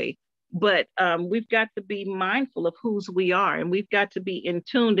turn away. But we've got to be mindful of whose we are, and we've got to be in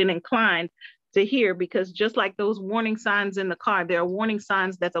tuned and inclined to hear, because just like those warning signs in the car, there are warning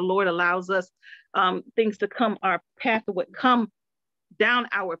signs that the Lord allows us, things to come our path, would come down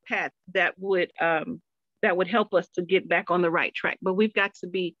our path that would help us to get back on the right track. But we've got to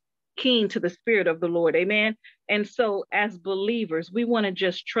be keen to the Spirit of the Lord, amen. And so as believers, we want to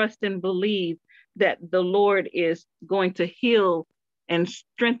just trust and believe that the Lord is going to heal and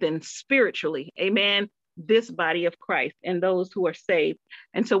strengthen spiritually, amen, this body of Christ and those who are saved.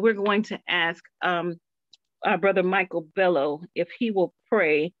 And so we're going to ask our brother Michael Bello if he will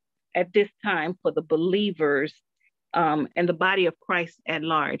pray at this time for the believers and the body of Christ at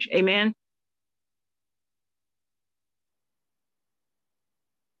large, amen.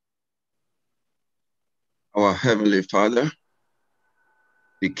 Our Heavenly Father,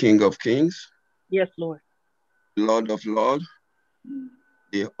 the King of Kings. Yes, Lord. Lord of Lords,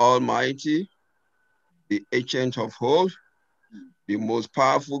 the Almighty, the Ancient of Old, the most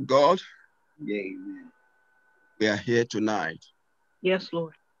powerful God. Amen. We are here tonight. Yes,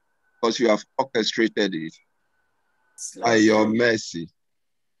 Lord. Because you have orchestrated it by your mercy.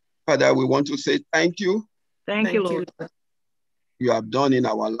 Father, we want to say thank you. Thank you, Lord. You have done in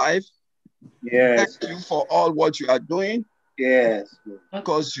our life. Yes. Thank you for all what you are doing. Yes.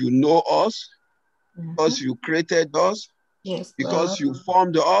 Because you know us. Because you created us. Yes. Because you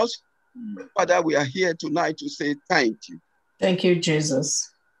formed us. Father, we are here tonight to say thank you. Thank you, Jesus.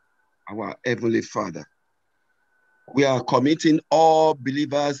 Our Heavenly Father, we are committing all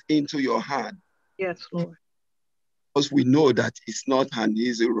believers into your hand. Yes, Lord. Because we know that it's not an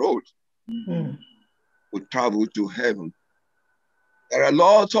easy road to travel to heaven. There are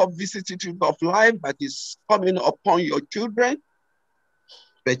lots of vicissitudes of life that is coming upon your children,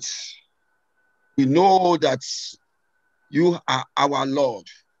 but we know that you are our Lord.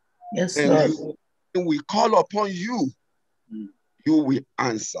 Yes, and Lord. when we call upon you, you will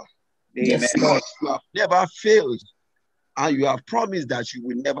answer. Yes, Because Lord. you have never failed, and you have promised that you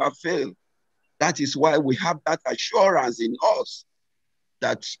will never fail. That is why we have that assurance in us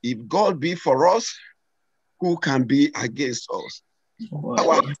that if God be for us, who can be against us?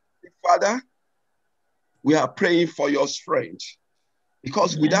 Our Father, we are praying for your strength,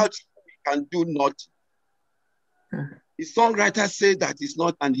 because without you, we can do nothing. The songwriter said that it's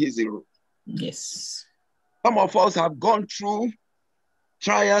not an easy road. Yes. Some of us have gone through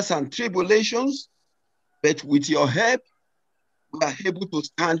trials and tribulations, but with your help, we are able to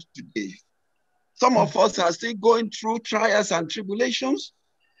stand today. Some of us are still going through trials and tribulations,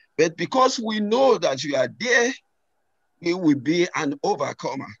 but because we know that you are there, we will be an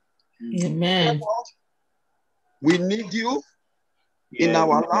overcomer. Amen. We need you in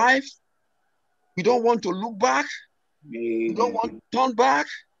our life. We don't want to look back. We don't want to turn back.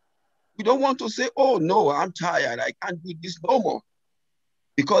 We don't want to say, oh no, I'm tired. I can't do this no more.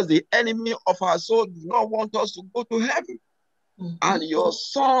 Because the enemy of our soul does not want us to go to heaven. And your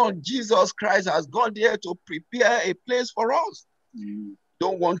Son, Jesus Christ, has gone there to prepare a place for us.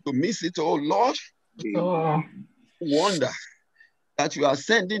 Don't want to miss it, oh Lord. Wonder that you are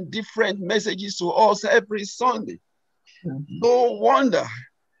sending different messages to us every Sunday. No wonder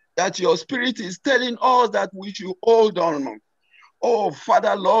that your Spirit is telling us that we should hold on. Oh,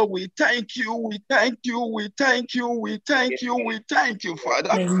 Father, Lord, we thank you, we thank you, we thank you, we thank you, we thank you, Father.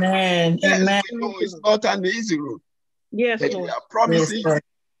 Amen. Yes, Amen. we know it's not an easy road. Yes, but Lord. we are promising Yes,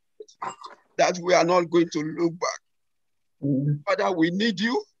 that we are not going to look back. Father, we need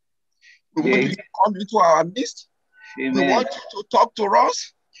you. We want you to come into our midst. Amen. We want you to talk to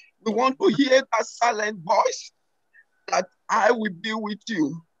us. We want to hear that silent voice that I will be with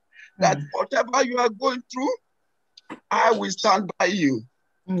you. That whatever you are going through, I will stand by you.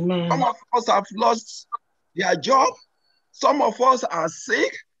 Amen. Some of us have lost their job. Some of us are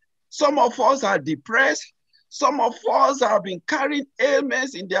sick. Some of us are depressed. Some of us have been carrying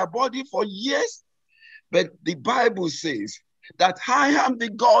ailments in their body for years. But the Bible says that I am the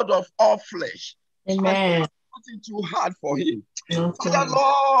God of all flesh. Amen. Nothing too hard for him. Okay. Father,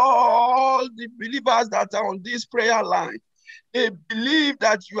 Lord, the believers that are on this prayer line, they believe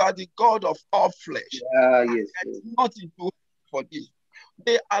that you are the God of all flesh. Yes. There's nothing too hard for thee.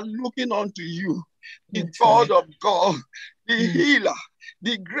 They are looking unto you, the That's God right. of God, the Mm. healer,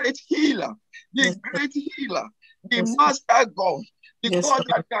 the great healer, the Yes, great healer, the Yes, master God, the Yes, God Lord.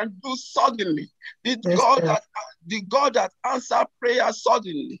 that can do suddenly, the Yes, God Lord. that answer prayer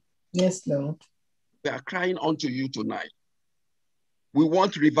suddenly. Yes, Lord. We are crying unto you tonight. We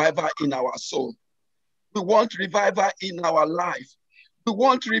want revival in our soul. We want revival in our life. We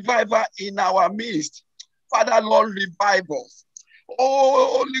want revival in our midst. Father, Lord, revive us.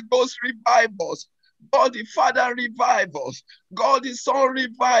 Oh, Holy Ghost, revive us. God the Father, revive us. God the Son,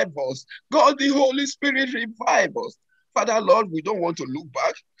 revive us. God the Holy Spirit, revive us. Father, Lord, we don't want to look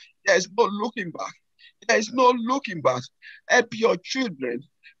back. There is no looking back. There is no looking back. Help your children.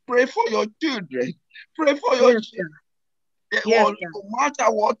 Pray for your children. Pray for your Yes, children. God. Yes, God.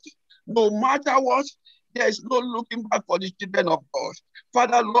 No matter what, there is no looking back for the children of God.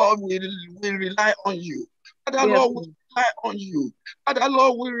 Father, Lord, we rely on you. Father, Yes, Lord, we Lord. rely on you. Father,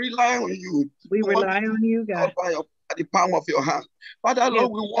 Lord, we rely on you. We We want rely on you, to God. hold by the palm of your hand. Father, Yes.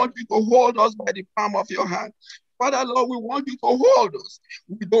 Lord, we want you to hold us by the palm of your hand. Father, Lord, we want you to hold us.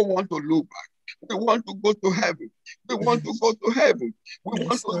 We don't want to look back. We want to go to heaven. We want to go to heaven. We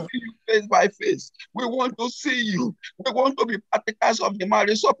want Yes, to Lord. see you face by face. We want to see you. We want to be partakers of the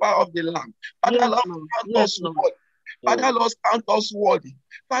marriage supper of the Lamb. Father, Yes, Lord, Lord. count Yes, us Lord. worthy. Father, Lord, count us worthy.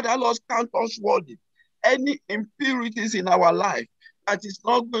 Father, Lord, count us worthy. Any impurities in our life that is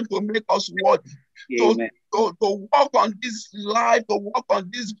not going to make us worthy Amen. to walk on this life, to walk on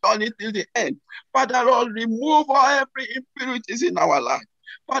this journey till the end. Father, Lord, remove all every impurities in our life.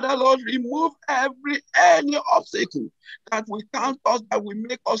 Father, Lord, remove any obstacle that we count us, that will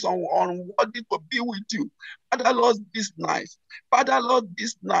make us unworthy to be with you. Father, Lord, this night, Father, Lord,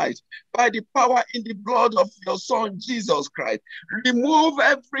 this night, by the power in the blood of your Son, Jesus Christ, remove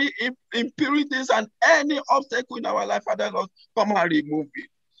every impurities and any obstacle in our life. Father, Lord, come and remove it.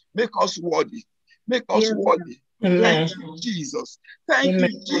 Make us worthy. Make us Yes, God. worthy. Amen. Thank you, Jesus. Thank Amen.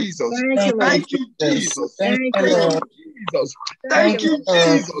 you, Jesus. Thank you, Lord. Thank you, Jesus. Thank Thank you, you, Thank Lord. Lord. you, Jesus. Thank Thank you, you, Lord.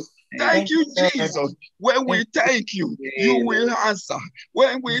 Jesus. Thank Thank you, you, Lord. Jesus. When we thank you, you Amen. will answer.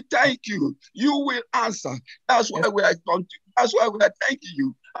 When we thank you, you will answer. That's why we are thanking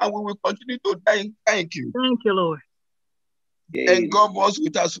you, and we will continue to thank you. Thank you, Lord. And God was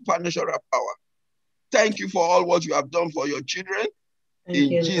with us supernatural power. Thank you for all what you have done for your children. Thank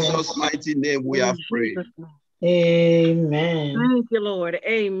In you, Jesus' Lord. mighty name, we In have prayed. Jesus' name. Amen. Thank you, Lord.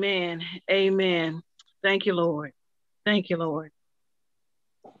 Amen. Amen. Thank you, Lord. Thank you, Lord.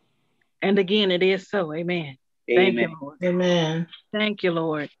 And again, it is so. Amen. Thank you, Amen. Lord. Amen. Thank you,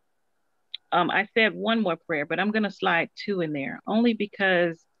 Lord. I said one more prayer, but I'm going to slide two in there only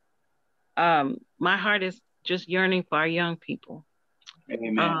because my heart is just yearning for our young people.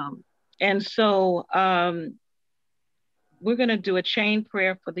 Amen. And so we're going to do a chain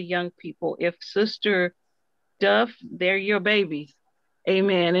prayer for the young people. If Sister Duff, they're your babies.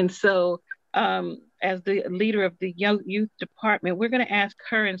 Amen. And so as the leader of the young youth department, we're going to ask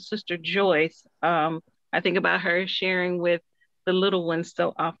her and Sister Joyce. I think about her sharing with the little ones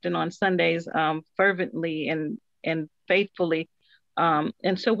so often on Sundays, fervently and faithfully.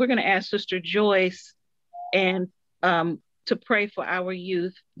 And so we're going to ask Sister Joyce and to pray for our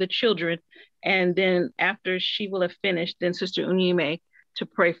youth, the children. And then after she will have finished, then Sister Unyime to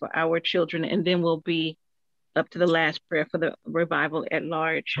pray for our children. And then we'll be up to the last prayer for the revival at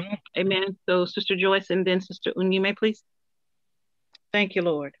large. Amen. So Sister Joyce and then Sister Unyime, please. Thank you,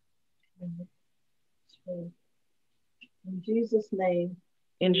 Lord. In Jesus' name.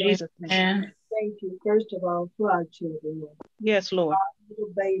 In Jesus' name. Amen. Thank you, first of all, for our children, Lord. Yes, Lord. Our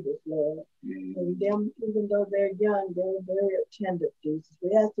little babies, Lord. And them, even though they're young, they're very attentive, Jesus.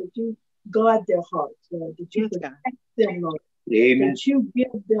 We ask that you guard their hearts, Lord, that you protect them, Lord. Amen. That you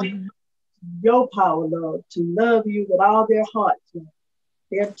give them your power, Lord, to love you with all their hearts, Lord.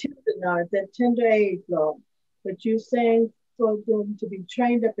 They're tender now at that tender age, Lord. But you're saying for them to be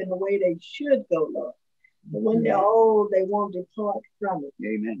trained up in the way they should go, Lord. But when they're old, they won't depart from it.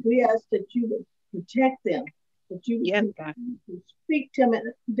 Amen. We ask that you would protect them, that you would speak to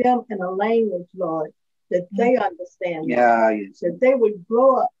them in a language, Lord, that they understand. Yeah, yes. That they would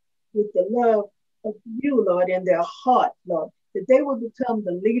grow up with the love of you, Lord, in their heart, Lord. That they would become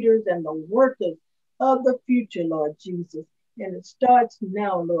the leaders and the workers of the future, Lord Jesus. And it starts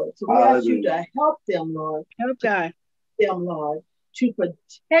now, Lord. So we ask you to help them, Lord. Help God. Them, Lord. to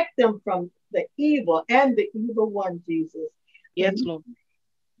protect them from the evil and the evil one, Jesus. Yes, Lord.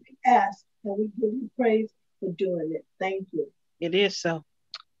 We ask and we give you praise for doing it. Thank you. It is so.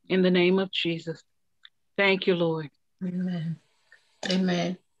 In the name of Jesus. Thank you, Lord. Amen.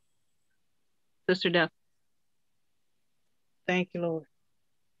 Amen. Sister Duff. Thank you, Lord.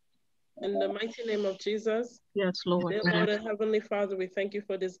 In the mighty name of Jesus. Yes, Lord. Dear Lord and Heavenly Father, we thank you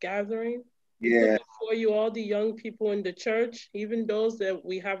for this gathering. Yeah. Before you, all the young people in the church, even those that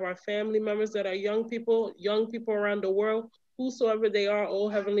we have our family members that are young people around the world, whosoever they are, oh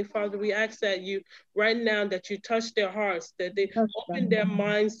Heavenly Father, we ask that you right now that you touch their hearts, that they open their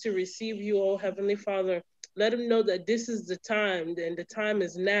minds to receive you, oh Heavenly Father. Let them know that this is the time, and the time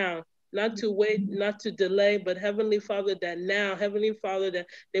is now. Not to wait, not to delay, but Heavenly Father, that now, Heavenly Father, that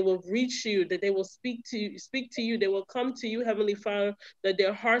they will reach you, that they will speak to you, they will come to you, Heavenly Father, that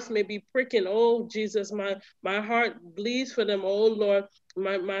their hearts may be pricking. Oh, Jesus, my heart bleeds for them, oh Lord.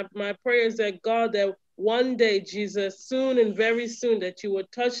 My prayer is that God, that one day, Jesus, soon and very soon, that you will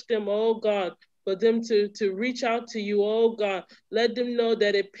touch them, oh God, for them to reach out to you, oh God. Let them know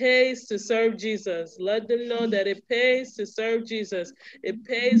that it pays to serve Jesus. Let them know that it pays to serve Jesus. It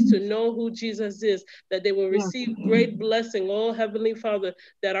pays to know who Jesus is, that they will receive great blessing, oh Heavenly Father,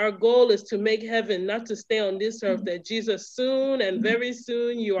 that our goal is to make heaven, not to stay on this earth, that Jesus, soon and very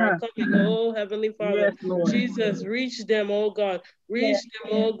soon you are coming, oh Heavenly Father. Yes, Jesus, reach them, oh God. Reach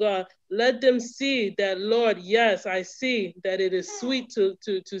them, oh God. Let them see that, Lord, yes, I see that it is sweet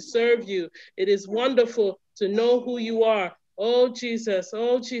to serve you. It is wonderful to know who you are. Oh Jesus,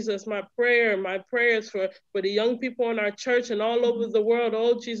 my prayers for the young people in our church and all over the world,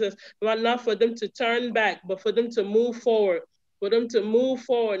 oh Jesus, not for them to turn back, but for them to move forward. For them to move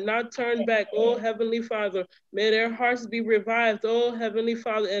forward, not turn back. Oh, Heavenly Father, may their hearts be revived. Oh, Heavenly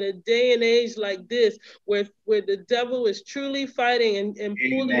Father, in a day and age like this, where the devil is truly fighting and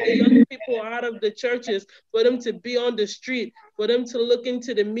pulling the young people out of the churches, for them to be on the street, for them to look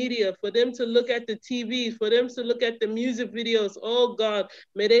into the media, for them to look at the TV, for them to look at the music videos. Oh, God,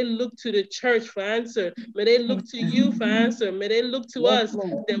 may they look to the church for answer. May they look to you for answer. May they look to us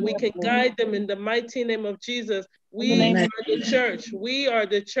that we can guide them in the mighty name of Jesus. We are the church. We are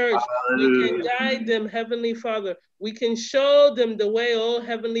the church. We can guide them, Heavenly Father. We can show them the way, oh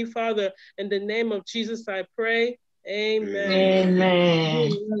Heavenly Father. In the name of Jesus, I pray. Amen.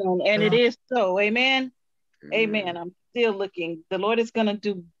 Amen. And it is so. Amen. Amen. I'm still looking. The Lord is going to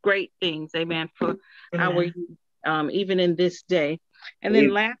do great things. Amen. For our even in this day. And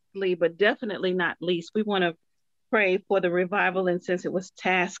then lastly, but definitely not least, we want to pray for the revival. And since it was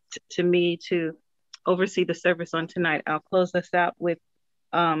tasked to me to oversee the service on tonight, I'll close us out with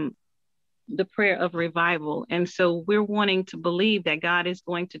the prayer of revival. And so we're wanting to believe that God is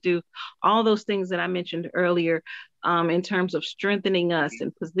going to do all those things that I mentioned earlier in terms of strengthening us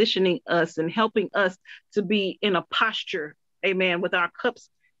and positioning us and helping us to be in a posture, amen, with our cups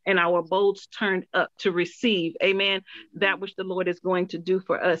and our bowls turned up to receive, amen, that which the Lord is going to do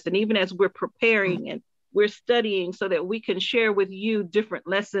for us. And even as we're preparing and we're studying so that we can share with you different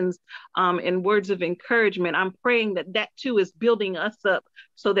lessons and words of encouragement, I'm praying that that too is building us up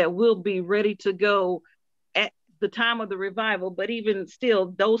so that we'll be ready to go at the time of the revival. But even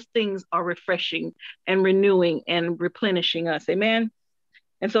still, those things are refreshing and renewing and replenishing us. Amen.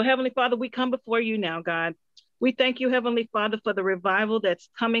 And so, Heavenly Father, we come before you now, God. We thank you, Heavenly Father, for the revival that's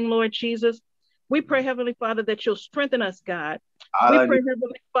coming, Lord Jesus. We pray, Heavenly Father, that you'll strengthen us, God. We pray,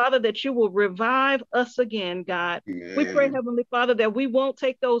 Heavenly Father, that you will revive us again, God. Amen. We pray, Heavenly Father, that we won't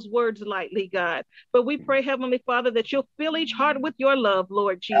take those words lightly, God. But we pray, Heavenly Father, that you'll fill each heart with your love,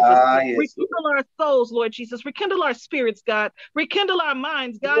 Lord Jesus. Yes. Rekindle our souls, Lord Jesus. Rekindle our spirits, God. Rekindle our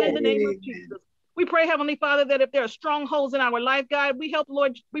minds, God, in the name of Jesus. We pray, Heavenly Father, that if there are strongholds in our life, God, we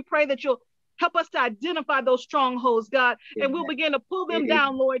pray that you'll help us to identify those strongholds, God, and we'll begin to pull them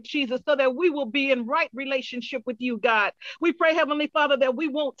down, Lord Jesus, so that we will be in right relationship with you, God. We pray, Heavenly Father, that we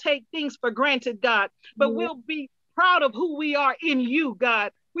won't take things for granted, God, but we'll be proud of who we are in you,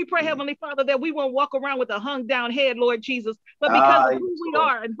 God. We pray, Heavenly Father, that we won't walk around with a hung down head, Lord Jesus, but because of who we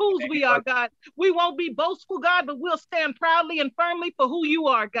are and whose we are, God, we won't be boastful, God, but we'll stand proudly and firmly for who you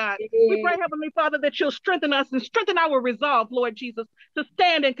are, God. We pray, Heavenly Father, that you'll strengthen us and strengthen our resolve, Lord Jesus, to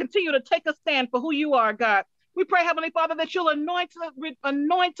stand and continue to take a stand for who you are, God. We pray, Heavenly Father, that you'll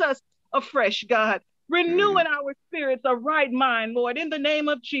anoint us afresh, God. Renew in our spirits a right mind, Lord, in the name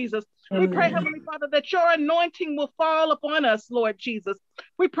of Jesus. We pray, Heavenly Father, that your anointing will fall upon us, Lord Jesus.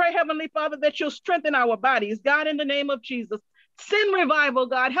 We pray, Heavenly Father, that you'll strengthen our bodies, God, in the name of Jesus. Send revival,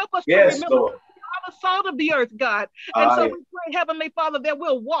 God. Help us to remember all the salt of the earth, God. And so we pray, Heavenly Father, that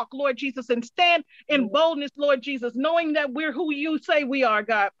we'll walk, Lord Jesus, and stand in boldness, Lord Jesus, knowing that we're who you say we are,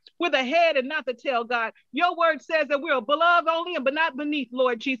 God. We're the head and not the tail, God. Your word says that we're beloved only and but not beneath,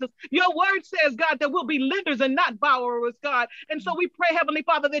 Lord Jesus. Your word says, God, that we'll be lenders and not borrowers, God. And so we pray, Heavenly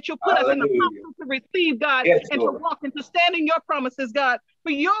Father, that you'll put us in the posture to receive, God, and to walk and to stand in your promises, God.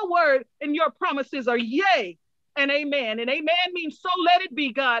 For your word and your promises are yea and amen. And amen means so let it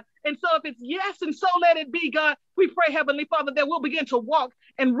be, God. And so if it's yes and so let it be, God, we pray, Heavenly Father, that we'll begin to walk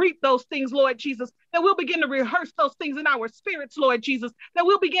and reap those things, Lord Jesus, that we'll begin to rehearse those things in our spirits, Lord Jesus, that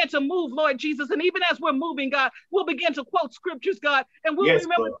we'll begin to move, Lord Jesus. And even as we're moving, God, we'll begin to quote scriptures, God, and we'll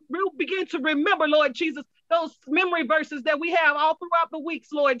begin to remember, Lord Jesus, those memory verses that we have all throughout the weeks,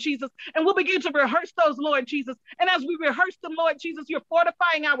 Lord Jesus. And we'll begin to rehearse those, Lord Jesus. And as we rehearse them, Lord Jesus, you're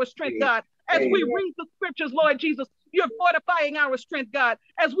fortifying our strength, God. As we read the scriptures, Lord Jesus, you're fortifying our strength, God.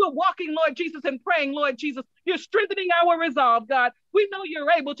 As we're walking, Lord Jesus, and praying, Lord Jesus, you're strengthening our resolve, God. We know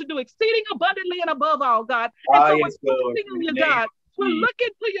you're able to do exceeding abundantly and above all, God. And so we're trusting in you, God. We're looking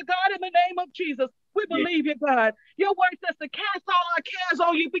to you, God, in the name of Jesus. We believe you, God. Your word says to cast all our cares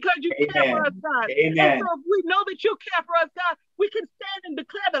on you because you care for us, God. And so if we know that you care for us, God, we can stand and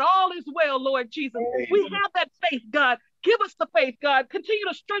declare that all is well, Lord Jesus. We have that faith, God. Give us the faith, God. Continue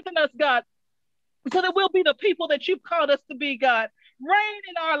to strengthen us, God, so that we'll be the people that you've called us to be, God. Reign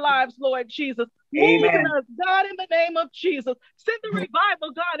in our lives, Lord Jesus. Move in us, God, in the name of Jesus. Send the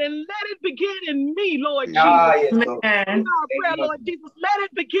revival, God, and let it begin in me, Lord Jesus. Our prayer, Lord Jesus. Let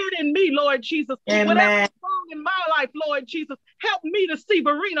it begin in me, Lord Jesus. Whatever's wrong in my life, Lord Jesus, help me to see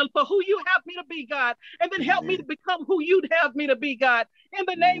Verena for who you have me to be, God. And then help me to become who you'd have me to be, God. In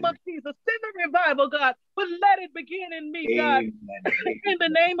the name of Jesus, send the revival, God, but let it begin in me, God. In the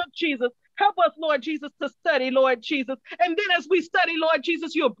name of Jesus. Help us, Lord Jesus, to study, Lord Jesus. And then as we study, Lord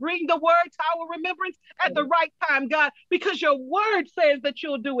Jesus, you'll bring the word to our remembrance at the right time, God, because your word says that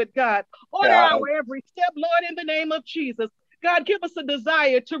you'll do it, God. Order our every step, Lord, in the name of Jesus. God, give us a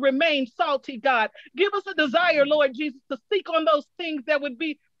desire to remain salty, God. Give us a desire, Lord Jesus, to seek on those things that would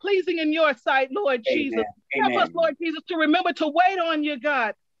be pleasing in your sight, Lord Jesus. Help us, Lord Jesus, to remember to wait on you,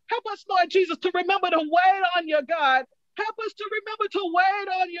 God. Help us, Lord Jesus, to remember to wait on you, God. Help us to remember to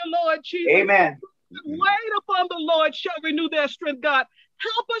wait on you, Lord Jesus. Amen. Wait upon the Lord shall renew their strength, God.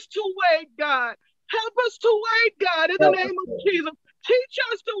 Help us to wait, God. Help us to wait, God, in the name of Jesus. Teach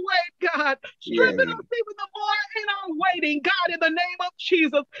us to wait, God. Strengthen us even the more in our waiting, God, in the name of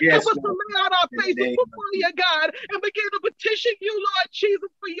Jesus. Help us to lay out our faces before you, God, and begin to petition you, Lord Jesus,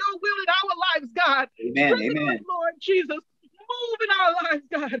 for your will in our lives, God. Strengthen us, Lord Jesus. Move in our lives,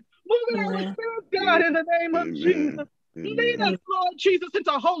 God. Move in our spirits, God, in the name of Jesus. Lead us, Lord Jesus,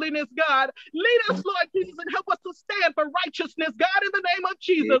 into holiness, God. Lead us, Lord Jesus, and help us to stand for righteousness, God, in the name of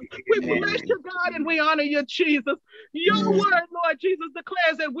Jesus. We bless you, God, and we honor you, Jesus. Your word, Lord Jesus,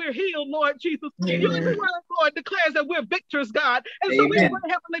 declares that we're healed, Lord Jesus. Your word, Lord, declares that we're victors, God. And so we pray,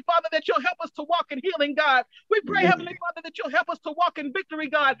 Heavenly Father, that you'll help us to walk in healing, God. We pray, Heavenly Father, that you'll help us to walk in victory,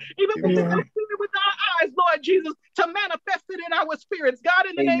 God. Even when we don't see it with our eyes, Lord Jesus, to manifest it in our spirits, God,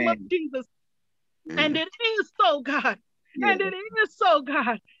 in the name of Jesus. And it is so, God. And it is so,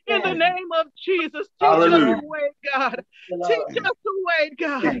 God. In the name of Jesus, teach us to wait, God. Teach us to wait,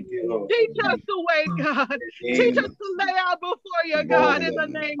 God. Teach us to wait, God. Teach us to lay out before you, God, in the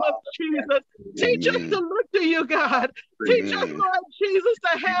name of Jesus. Teach us to look to you, God. Teach us, Lord Jesus,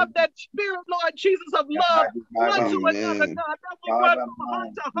 to have that spirit, Lord Jesus, of love one to another, God, that will run from heart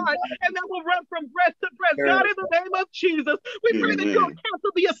to heart and that will run from breast to breast, God, in the name of Jesus. We pray that you'll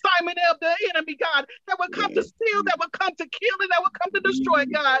cancel the assignment of the enemy, God, that will come to steal, that will come to kill, and that will come to destroy,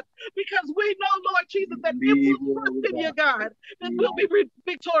 God, because we know, Lord Jesus, that if we trust in you, God, then we'll be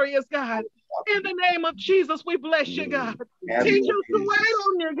victorious, God. In the name of Jesus, we bless you, God. Teach us to wait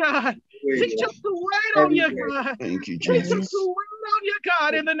on you, God. Teach us to wait on you, God. Teach us to wait on you,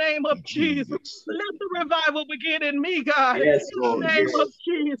 God, in the name of Jesus. Let the revival begin in me, God. In the name of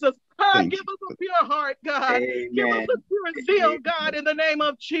Jesus. God, give us a pure heart, God. Give us a pure zeal, God, in the name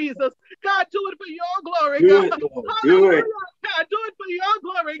of Jesus. God, do it for your glory, God. Hallelujah, God. Do it for your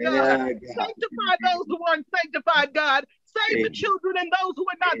glory, God. Sanctify those who aren't sanctified, God. Save the children and those who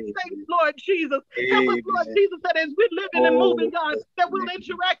are not saved, Lord Jesus. Help us, Lord Jesus, that as we're living and moving, God, that we'll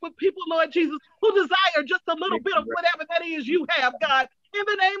interact with people, Lord Jesus, who desire just a little bit of whatever that is you have, God. In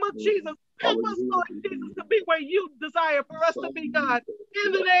the name of Jesus, help us, Lord Jesus, to be where you desire for us to be, God.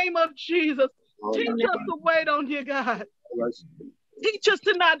 In the name of Jesus, teach us to wait on you, God. Teach us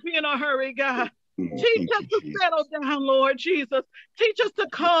to not be in a hurry, God. Teach us to settle down, Lord Jesus. Teach us to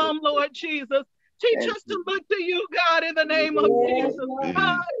calm, Lord Jesus. Teach us to look to you, God, in the name of Jesus.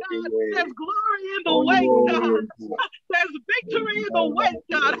 God, there's glory in the wait, God. There's victory in the wait,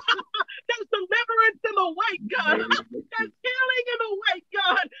 God. There's deliverance in the wait, God. There's healing in the wait,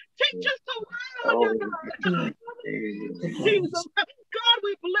 God. Teach us to wait on you, God. Jesus, God,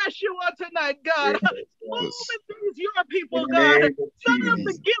 we bless you on tonight, God. Move in these your people, God. Stir up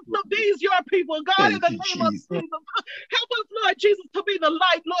the gifts of these your people, God, in the name of Jesus. Help us, Lord Jesus, to be the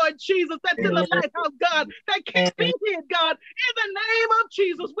light, Lord Jesus, that's in the lighthouse, God, that can't be hid, God. In the name of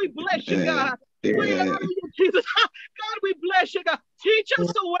Jesus, we bless you, God. We honor you, Jesus. God, we bless you, God. Teach us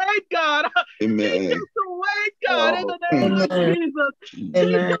to wait, God. Teach us to wait, God, in the name of Jesus.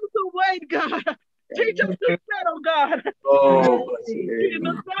 Teach us to wait, God. Teach us to settle, God.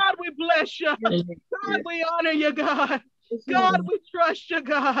 Jesus, God, we bless you. God, we honor you, God. God, we trust you,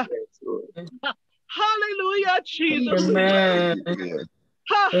 God. Hallelujah, Jesus.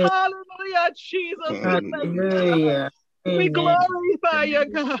 Hallelujah, Jesus. Hallelujah. We glorify you,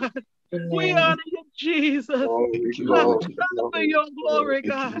 God. We honor you, Jesus. God, for your glory,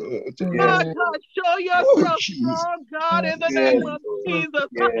 God. God, show yourself strong, God, in the name of Jesus.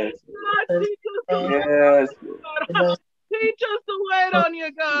 God, teach us to